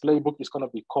 this playbook is going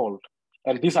to be called.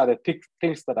 And these are the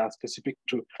things that are specific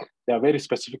to, they are very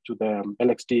specific to the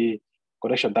LXD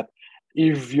connection, that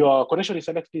if your connection is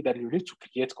LXD, then you need to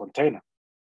create container.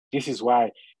 This is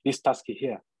why this task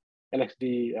here,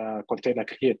 LXD container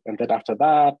create. And then after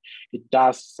that, it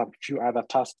does some few other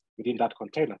tasks within that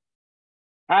container.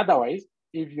 Otherwise,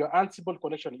 if your Ansible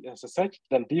connection is SSH,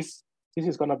 then this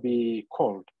is going to be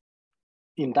called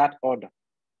in that order.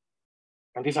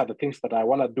 And these are the things that I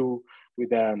want to do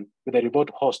with a remote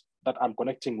host that I'm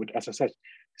connecting with SSH.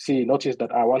 See, notice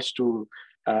that I want to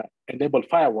enable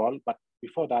firewall, but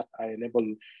before that, I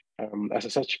enable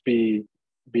SSH be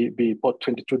port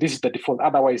 22. This is the default.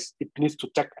 Otherwise, it needs to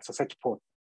check SSH port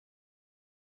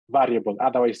variable.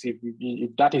 Otherwise,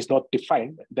 if that is not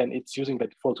defined, then it's using the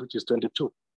default, which is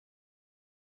 22.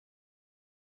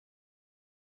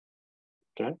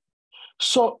 Okay.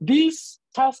 So these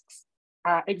tasks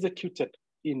are executed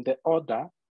in the order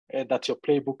that your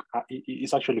playbook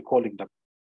is actually calling them.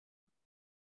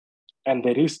 And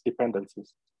there is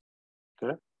dependencies.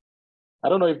 Okay. I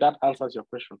don't know if that answers your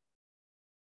question.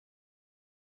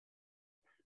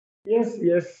 Yes,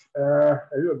 a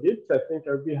little bit. I think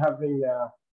I'll be having,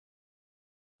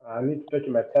 I need to take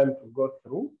my time to go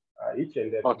through each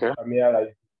and then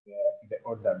familiarize the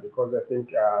order, because I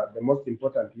think the most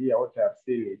important here, what I have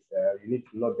seen is you need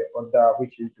to know the order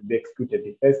which needs to be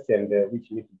executed first and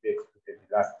which needs to be executed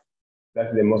last.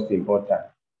 That's the most important.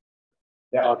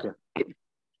 Yeah. Okay.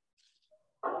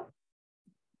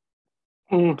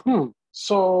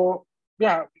 So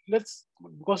yeah,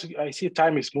 because I see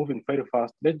time is moving very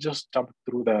fast, let's just jump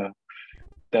through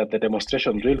the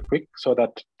demonstration real quick so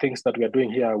that things that we are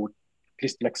doing here would at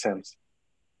least make sense.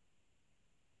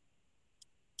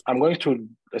 I'm going to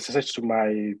SSH to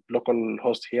my local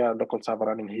host here, local server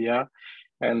running here.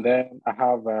 And then I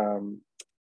have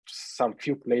some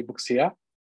few playbooks here.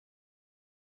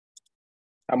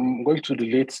 I'm going to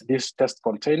delete this test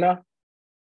container.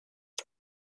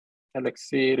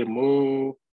 LXC,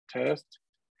 remove, test.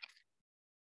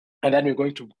 And then we're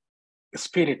going to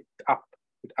spin it up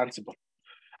with Ansible.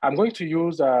 I'm going to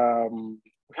use,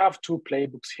 we have two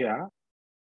playbooks here.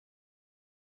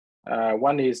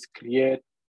 One is create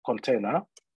container.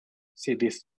 See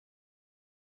this.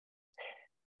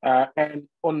 And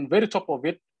on very top of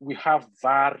it, we have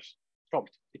var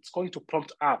prompt. It's going to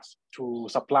prompt us to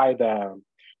supply the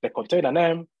container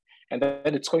name, and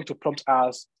then it's going to prompt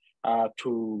us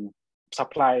to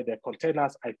supply the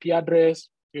container's IP address,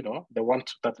 the one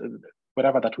that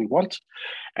whatever that we want.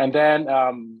 And then,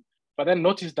 but then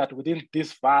notice that within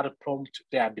this var prompt,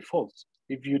 there are defaults.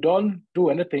 If you don't do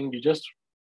anything, you just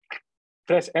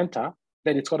press enter,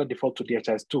 then it's going to default to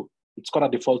DHIS2. It's going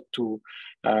to default to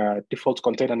default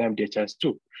container name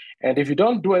DHIS2. And if you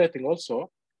don't do anything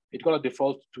also, it's going to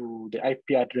default to the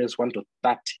IP address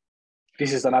 1.30.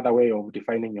 This is another way of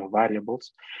defining your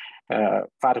variables.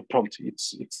 Var prompt,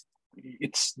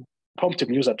 it's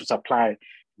prompting user to supply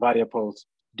variables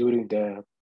during the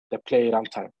play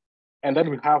runtime. And then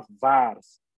we have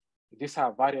vars. These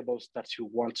are variables that you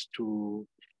want to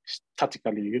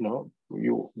statically,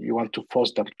 you want to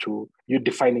force them to, you're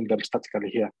defining them statically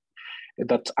here.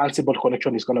 That Ansible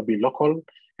connection is going to be local,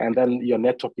 and then your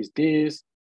network is this,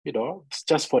 it's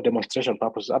just for demonstration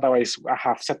purposes. Otherwise, I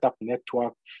have set up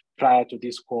network prior to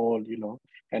this call,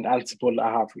 and Ansible,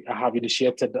 I have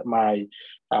initiated my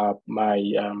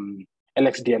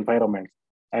LXD environment,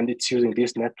 and it's using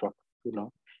this network,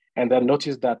 And then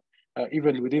notice that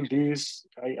even within this,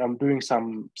 I'm doing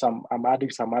I'm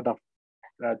adding some other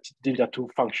Jinja 2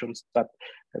 functions that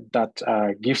that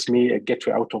gives me a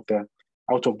gateway out of the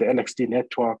LXD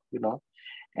network,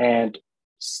 and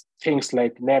things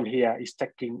like name here is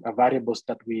taking variables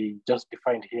that we just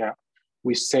defined here.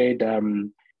 We said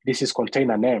this is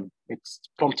container name. It's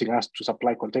prompting us to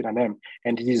supply container name,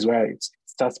 and this is where it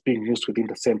starts being used within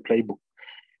the same playbook.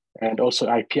 And also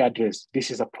IP address.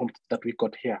 This is a prompt that we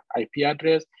got here, IP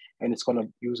address, and it's gonna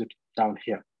use it down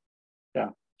here.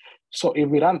 Yeah. So if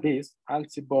we run this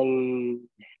Ansible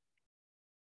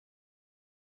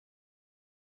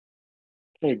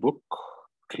playbook,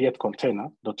 create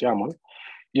container.yaml,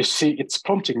 you see it's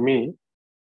prompting me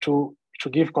to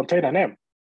give container name.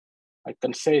 I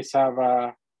can say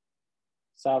server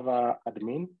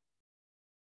admin.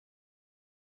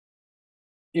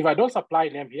 If I don't supply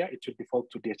name here, it will default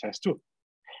to DHIS2.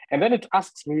 And then it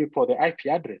asks me for the IP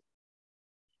address.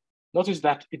 Notice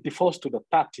that it defaults to the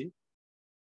 30,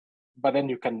 but then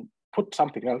you can put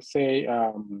something else, say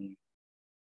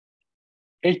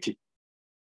 80.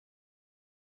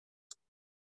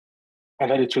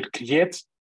 And then it will create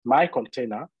my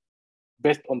container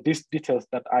based on these details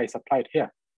that I supplied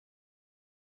here.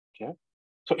 Okay,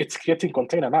 so it's creating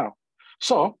container now.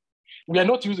 So we are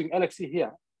not using LXC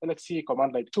here, LXC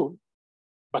command line tool,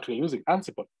 but we're using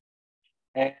Ansible.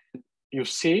 And you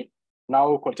see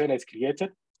now container is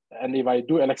created. And if I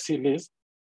do LXC list,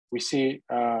 we see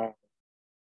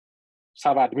server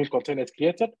admin container is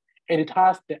created, and it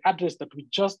has the address that we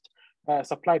just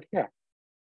supplied here.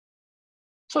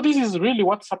 So this is really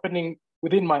what's happening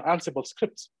within my Ansible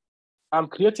scripts. I'm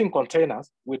creating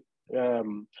containers with this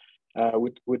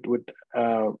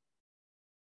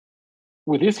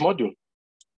module.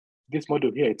 This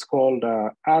module here, it's called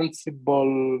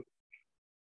Ansible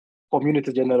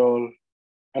Community General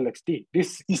LXD.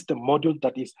 This is the module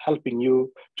that is helping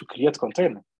you to create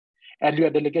container, and you are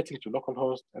delegating to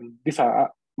localhost. And these are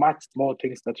much more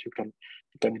things that you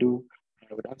can do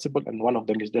with Ansible. And one of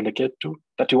them is delegate to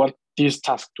that you want this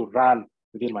task to run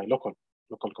within my local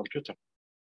computer.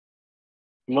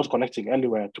 I'm not connecting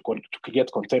anywhere to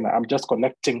create container. I'm just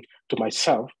connecting to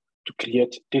myself to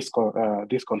create this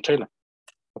container.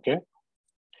 Okay.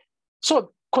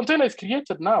 So container is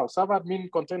created now. Server admin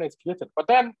container is created, but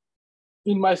then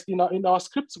in our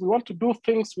scripts, we want to do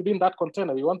things within that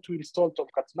container. We want to install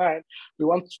Tomcat 9. We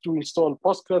want to install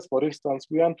Postgres, for instance.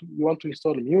 We want to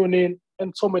install Munin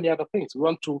and so many other things. We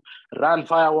want to run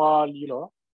firewall,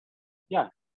 Yeah.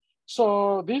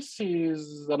 So this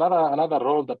is another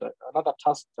role another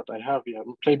task that I have here,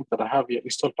 playbook that I have here,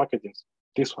 install packages.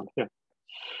 This one here.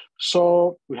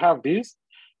 So we have this.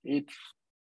 It's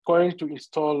going to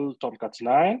install Tomcat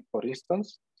 9, for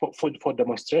instance, for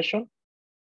demonstration.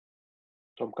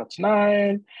 Tomcat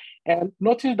 9, and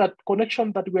notice that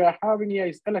connection that we are having here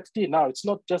is LXD. Now it's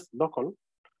not just local,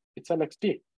 it's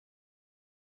LXD.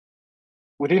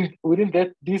 Within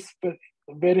this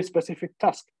very specific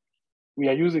task, we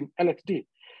are using LXD.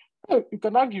 You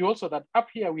can argue also that up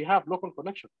here we have local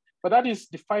connection, but that is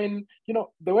defined,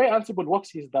 the way Ansible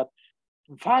works is that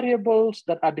variables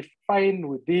that are defined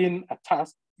within a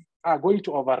task are going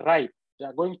to override. They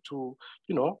are going to,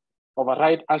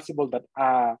 override Ansible that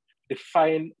are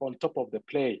defined on top of the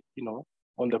play,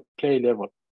 on the play level.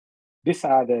 These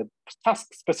are the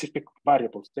task-specific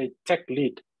variables. They take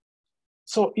lead.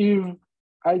 So if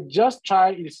I just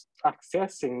try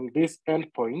accessing this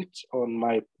endpoint on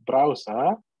my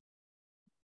browser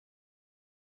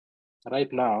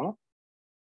right now,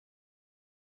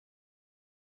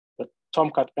 the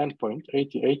Tomcat endpoint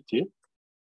 8080,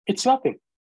 it's nothing.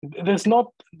 There's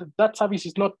not, that service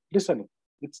is not listening.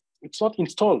 It's not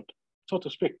installed, so to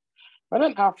speak. But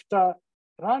then after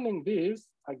running this,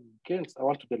 again, I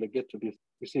want to delegate to this.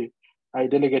 You see, I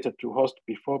delegated to host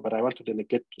before, but I want to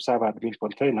delegate to server admin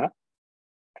container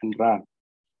and run.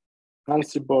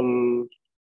 Ansible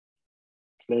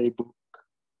playbook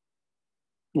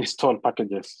install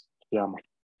packages. YAML.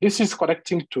 This is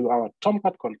connecting to our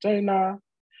Tomcat container,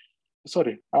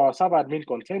 our server admin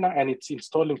container, and it's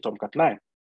installing Tomcat 9.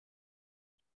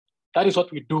 That is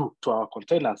what we do to our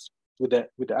containers with the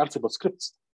Ansible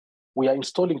scripts. We are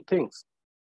installing things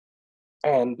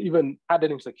and even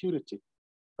hardening security,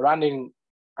 running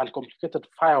uncomplicated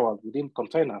firewall within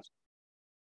containers,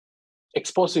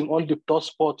 exposing only those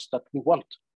ports that we want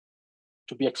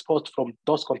to be exposed from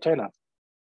those containers.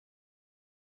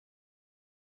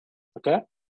 Okay?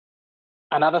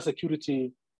 Another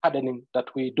security hardening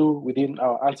that we do within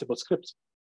our Ansible scripts.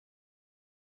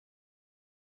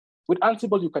 With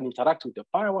Ansible, you can interact with the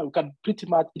firewall. You can pretty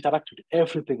much interact with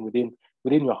everything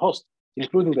within your host,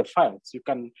 including the files. You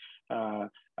can,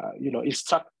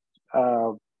 instruct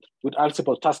with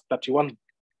Ansible tasks that you want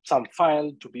some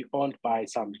file to be owned by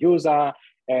some user.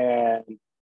 and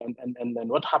then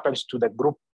what happens to the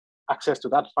group access to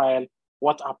that file,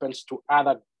 what happens to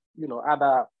other,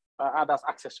 others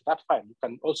access to that file. You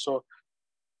can also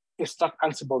instruct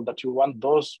Ansible that you want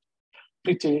those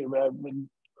pretty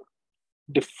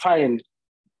defined,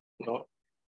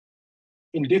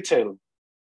 in detail,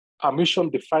 permission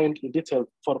defined in detail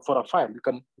for a file. You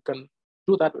can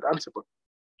do that with Ansible,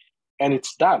 and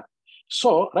it's done.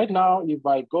 So right now, if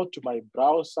I go to my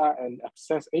browser and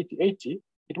access 8080,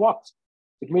 it works.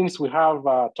 It means we have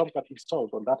Tomcat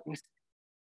installed on that instance.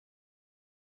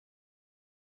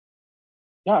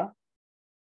 Yeah.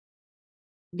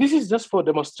 This is just for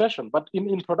demonstration, but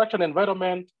in production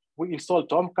environment, we install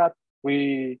Tomcat.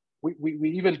 We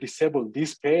even disable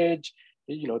this page,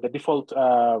 the default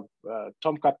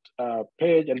Tomcat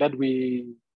page, and then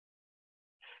we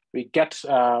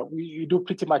do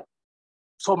pretty much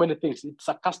so many things. It's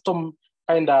a custom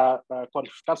kind of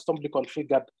customly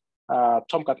configured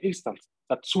Tomcat instance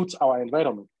that suits our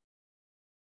environment.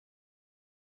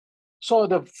 So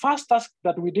the first task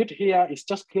that we did here is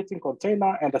just creating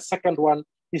container, and the second one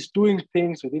is doing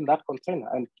things within that container.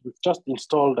 And we've just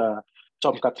installed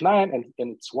Tomcat 9 and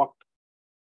it's worked.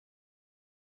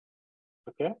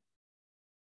 Okay.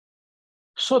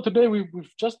 So today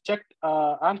we've just checked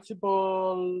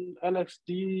Ansible,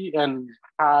 LXD, and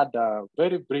had a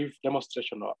very brief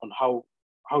demonstration on how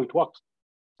it works.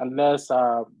 Unless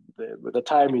the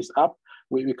time is up,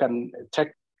 we can take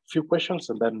a few questions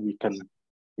and then we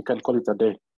can call it a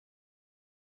day.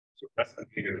 So that's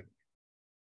okay.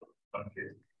 Okay.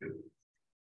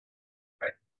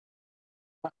 Right.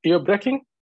 You're breaking?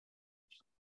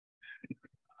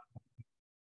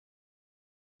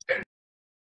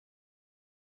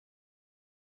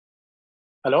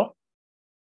 Hello?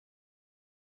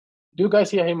 Do you guys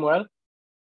hear him well?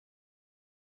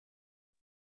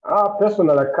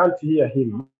 Personally, I can't hear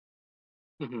him.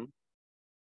 Mm-hmm.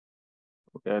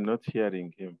 We are not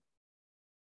hearing him.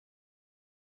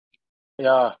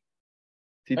 Yeah.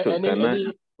 Tito,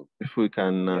 if we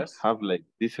can yes. have like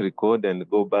this record and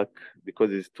go back,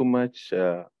 because it's too much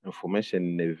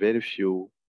information in a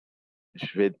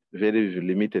very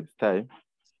limited time.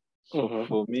 So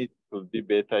for me, it would be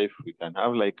better if we can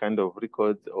have like kind of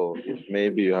records, or if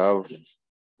maybe you have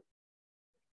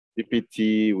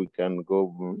PPT, we can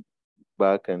go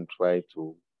back and try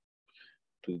to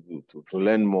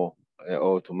learn more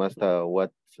or to master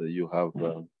what you have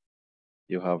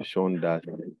shown that.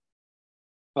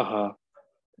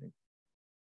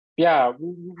 Yeah,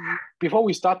 before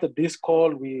we started this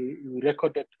call, we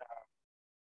recorded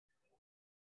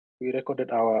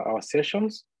our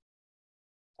sessions.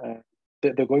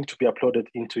 They're going to be uploaded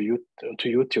into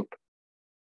YouTube.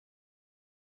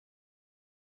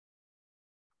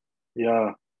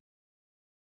 Yeah.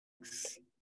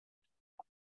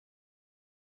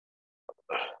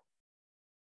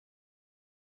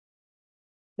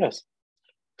 Yes.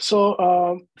 So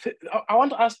I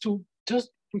want us to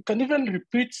we can even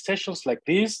repeat sessions like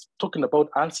this, talking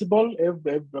about Ansible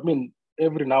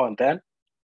every now and then,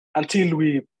 until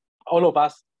all of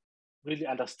us really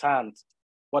understand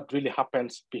what really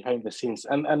happens behind the scenes.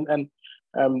 And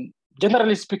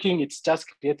generally speaking, it's just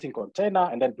creating container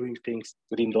and then doing things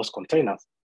within those containers.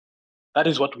 That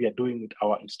is what we are doing with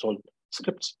our installed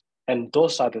scripts. And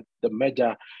those are the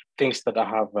major things that I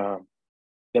have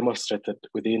demonstrated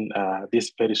within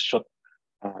this very short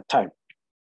time.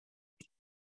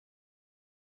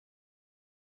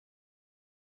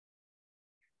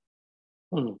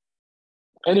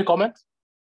 Any comments?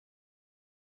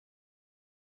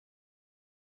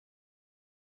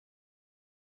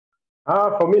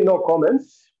 For me, no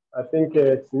comments. I think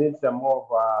it needs more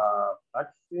of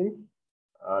practicing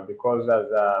because, as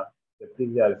the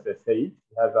previous said, it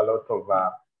has a lot of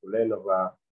to learn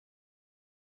over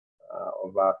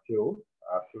a few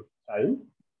time.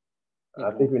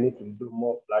 I think we need to do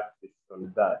more practice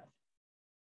on that.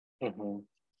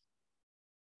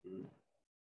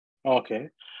 Okay.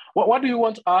 What do you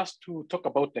want us to talk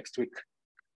about next week?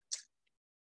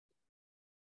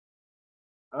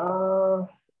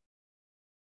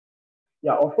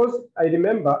 Yeah, of course, I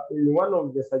remember in one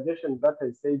of the suggestions that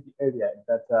I said earlier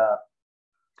that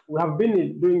we have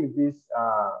been doing this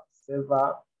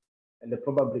server and they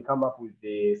probably come up with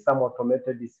some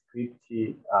automated script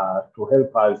to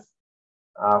help us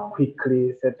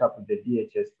quickly set up the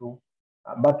DHS2.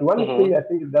 But one thing I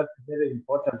think that's very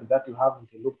important that you have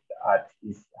to look at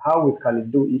is how we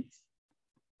can do it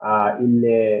in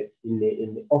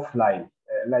the offline,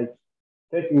 like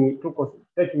taking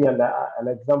an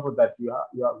example that you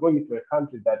are going to a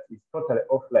country that is totally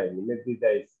offline. Maybe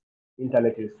there is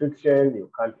internet restriction, you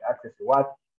can't access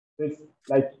what. So it's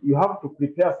like you have to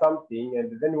prepare something,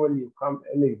 and then when you come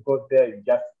and you go there, you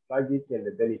just plug it, and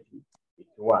then it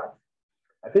works.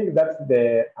 I think that's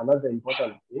another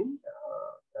important thing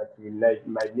that we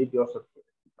might need also to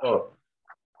solve.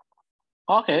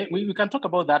 Okay, we can talk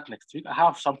about that next week. I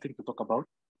have something to talk about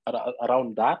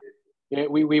around that.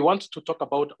 We want to talk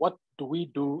about what do we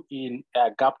do in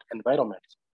gapped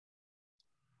environments.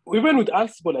 Even with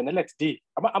Ansible and LXD,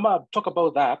 I'm going to talk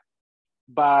about that,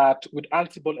 but with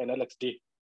Ansible and LXD,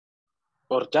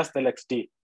 or just LXD,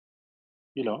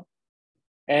 you know.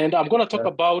 And I'm going to talk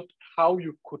about how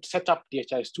you could set up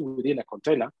DHIS2 within a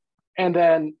container, and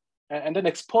then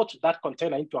export that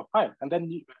container into a file, and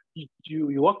then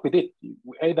you work with it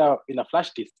either in a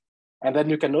flash disk, and then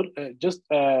you can just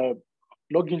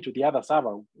log into the other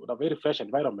server with a very fresh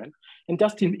environment, and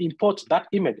just import that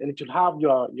image, and it will have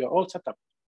your all setup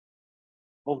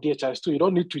of DHIS2. You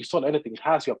don't need to install anything. It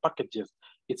has your packages.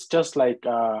 It's just like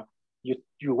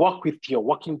you work with your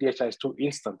working DHIS2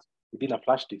 instance within a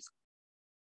flash disk,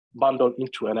 bundled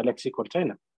into an LXC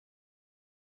container.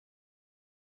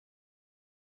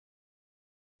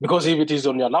 Because if it is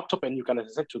on your laptop and you can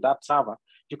SSH to that server,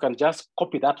 you can just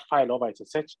copy that file over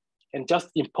SSH and just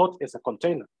import as a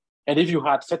container. And if you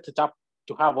had set it up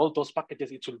to have all those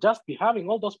packages, it will just be having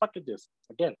all those packages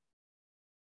again.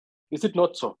 Is it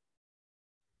not so?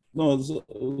 No,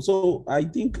 so I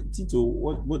think Tito,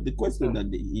 what the question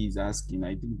that he is asking,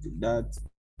 I think that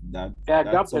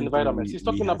gapped environments. He's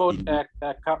talking about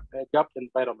gapped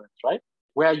environments, right?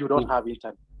 Where you don't have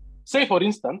internet. Say, for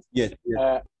instance, yes.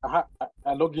 I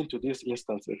log into this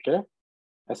instance, okay?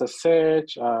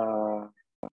 SSH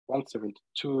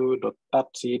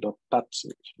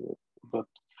 172.30.30.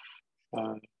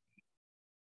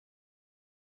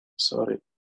 Sorry.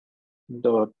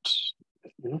 Dot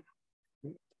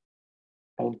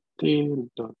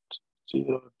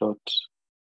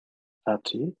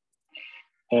 19.0.30,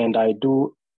 and I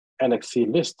do LXC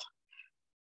list.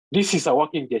 This is a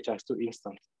working DHIS2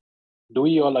 instance. Do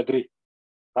we all agree,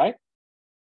 right?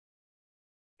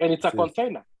 And it's a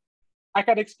container. I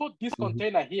can export this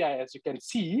container here, as you can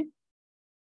see,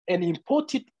 and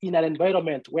import it in an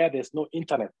environment where there's no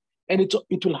internet. And it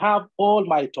will have all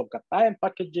my Tomcat 9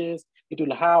 packages. It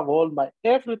will have all my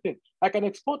everything. I can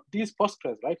export these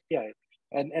Postgres right here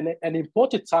and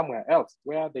import it somewhere else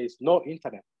where there is no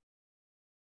internet.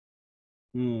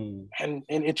 And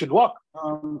it will work.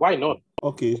 Why not?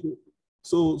 Okay.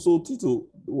 So Tito,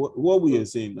 what we are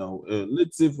saying now,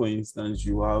 let's say for instance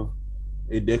you have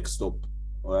a desktop,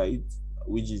 right,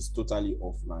 which is totally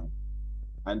offline,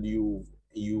 and you've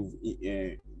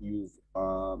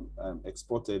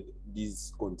exported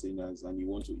these containers and you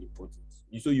want to import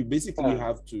it. So you basically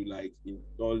have to like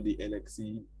install the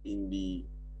LXC in the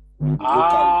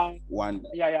local one.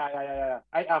 Yeah.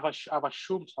 I've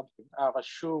assumed something. I've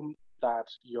assumed that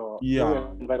your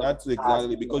that's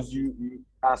exactly because you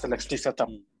as an LXC setup.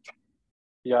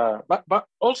 Yeah, but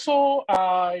also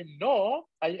I know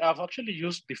I have actually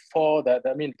used before the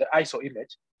ISO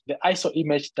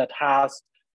image that has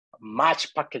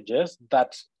match packages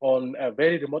that on a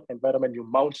very remote environment you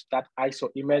mount that ISO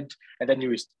image and then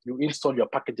you install your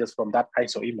packages from that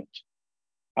ISO image.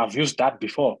 I've used that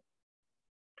before.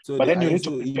 So but then you need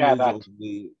to prepare that.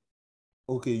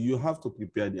 Okay, you have to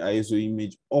prepare the ISO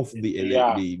image of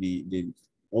the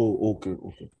okay.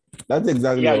 That's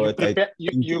exactly what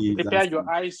you prepare your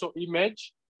ISO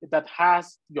image that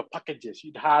has your packages.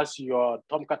 It has your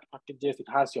Tomcat packages, it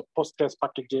has your Postgres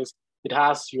packages, it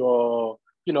has your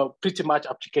pretty much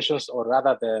applications, or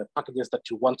rather the packages that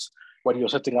you want when you're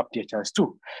setting up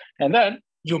DHIS2. And then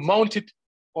you mount it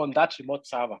on that remote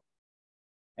server.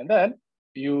 And then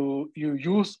you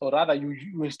use, or rather you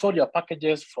install your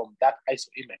packages from that ISO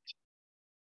image.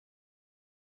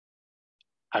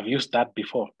 I've used that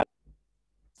before.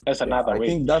 That's another way. I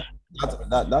think that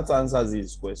answers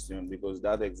his question, because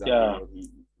that's exactly what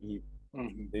he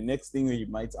the next thing he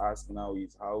might ask now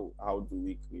is how do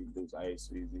we create those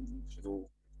ISOs in each row?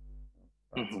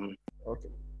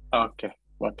 Okay.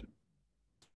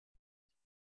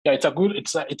 Yeah,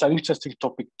 it's an interesting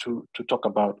topic to talk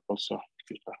about also.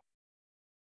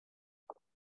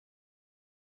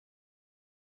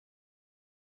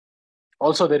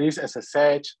 Also, there is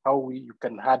SSH, how you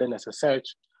can harden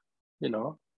SSH,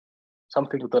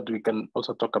 something that we can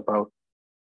also talk about.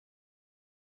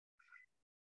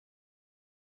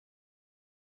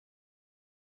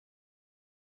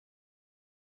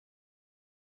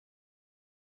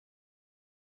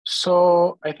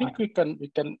 So I think we can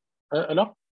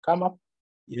come up.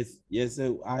 Yes.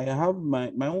 So I have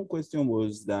my own question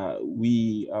was that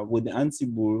we with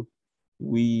Ansible,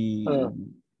 we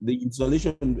the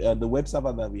installation, the web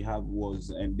server that we have was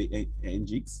the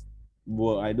Nginx,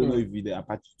 but I don't know if the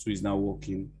Apache 2 is now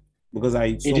working, because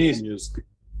I saw from your script,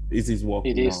 it is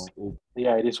working now. Oh.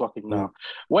 Yeah, it is working now.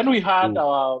 When we had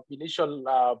our initial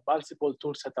Ansible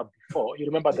tool setup before, you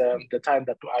remember the time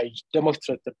that I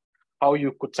demonstrated how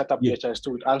you could set up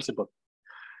DHIS2 with Ansible.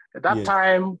 At that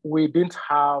time, we didn't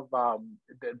have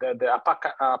the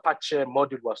Apache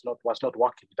module was not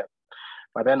working then.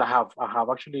 But then I have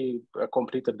actually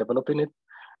completed developing it,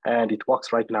 and it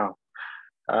works right now.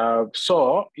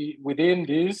 So within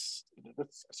this,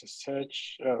 let's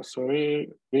search.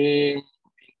 Vim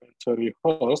inventory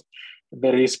host.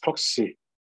 There is proxy.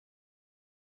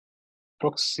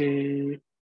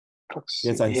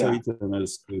 Yes, I saw it on the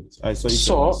script. I saw it.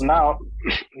 So now,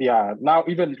 now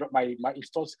even my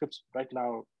install scripts right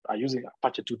now are using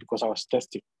Apache 2 because I was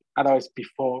testing. Otherwise,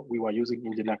 before we were using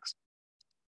Nginx.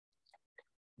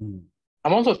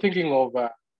 I'm also thinking of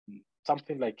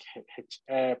something like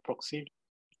proxy.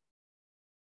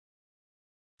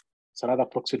 It's another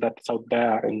proxy that's out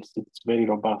there and it's very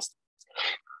robust.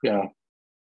 Yeah.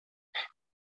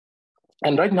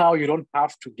 And right now you don't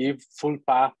have to give full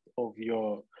path of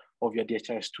your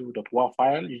DHIS2.war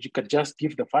file. You can just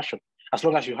give the version. As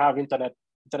long as you have internet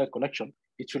connection,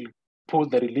 it will pull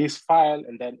the release file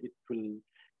and then it will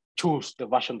choose the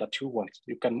version that you want.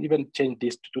 You can even change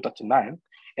this to 239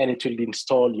 and it will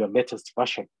install your latest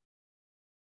version,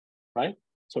 right?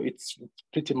 So it's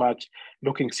pretty much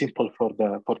looking simple for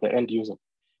the end user.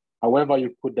 However,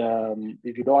 you could,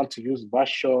 if you don't want to use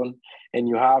version and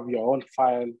you have your own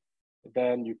file,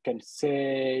 then you can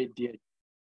say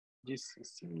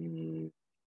DHIS2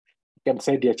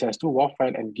 war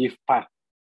file and give path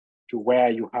to where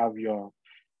you have your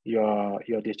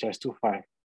DHIS2 file.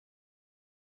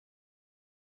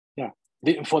 Yeah,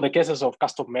 for the cases of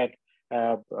custom made,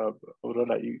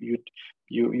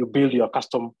 you build your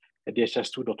custom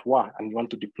DHIS2.war and you want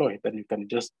to deploy it, then you can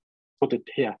just put it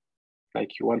here.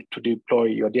 Like you want to deploy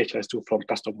your DHIS2 from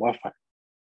custom WAR file.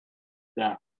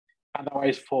 Yeah.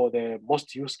 Otherwise, for the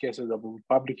most use cases, the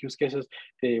public use cases,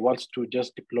 they want to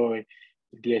just deploy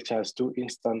DHIS2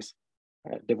 instance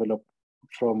developed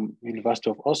from University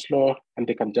of Oslo, and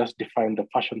they can just define the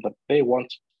version that they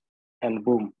want, and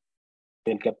boom,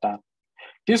 they'll get that.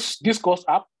 This goes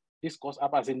up. This goes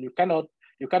up as in you cannot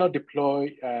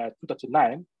deploy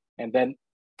 239 and then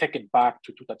take it back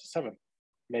to 237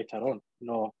 later on.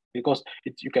 No, because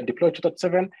you can deploy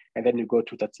 237 and then you go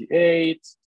to 238,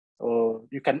 or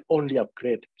you can only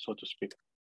upgrade, so to speak.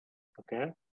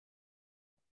 Okay.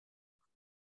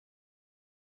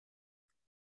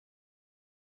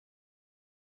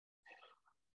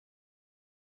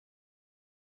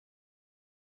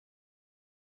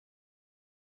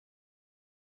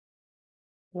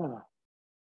 Yeah.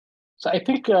 So I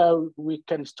think we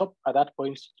can stop at that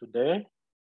point today.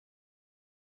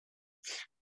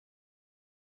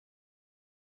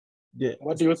 Yeah.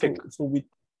 What do you think? So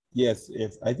yes,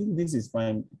 I think this is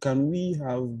fine. Can we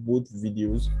have both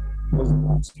videos? Because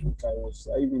last week I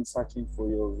even searching for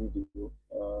your video,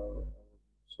 so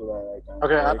that I can.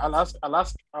 Okay,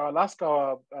 I'll ask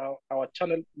our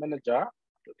channel manager,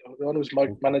 the one who's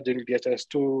managing the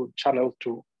DHIS2 channel,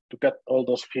 to get all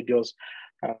those videos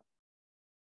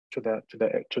to the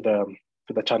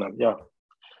channel. Yeah.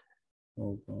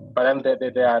 Okay. But then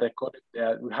they are recorded.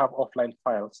 We have offline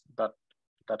files that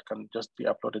can just be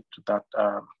uploaded to that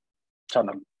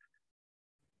channel.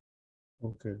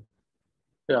 Okay.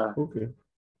 Yeah. Okay.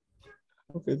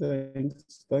 Okay.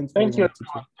 Thanks. Thank you. Much.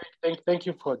 Thank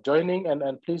you for joining,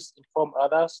 and please inform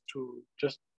others to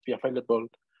just be available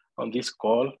on this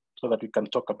call so that we can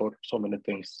talk about so many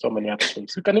things, so many other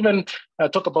things. We can even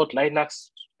talk about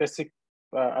Linux basic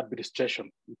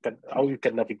administration. How you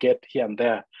can navigate here and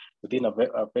there within a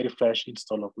very fresh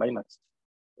install of Linux.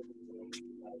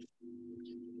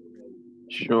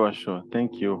 Sure.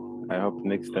 Thank you. I hope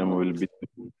next time we'll be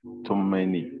too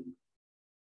many.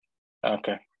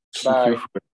 Okay. Thank you for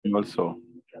also.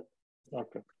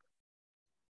 Okay.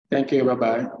 Thank you.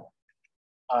 Bye-bye.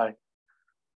 Bye.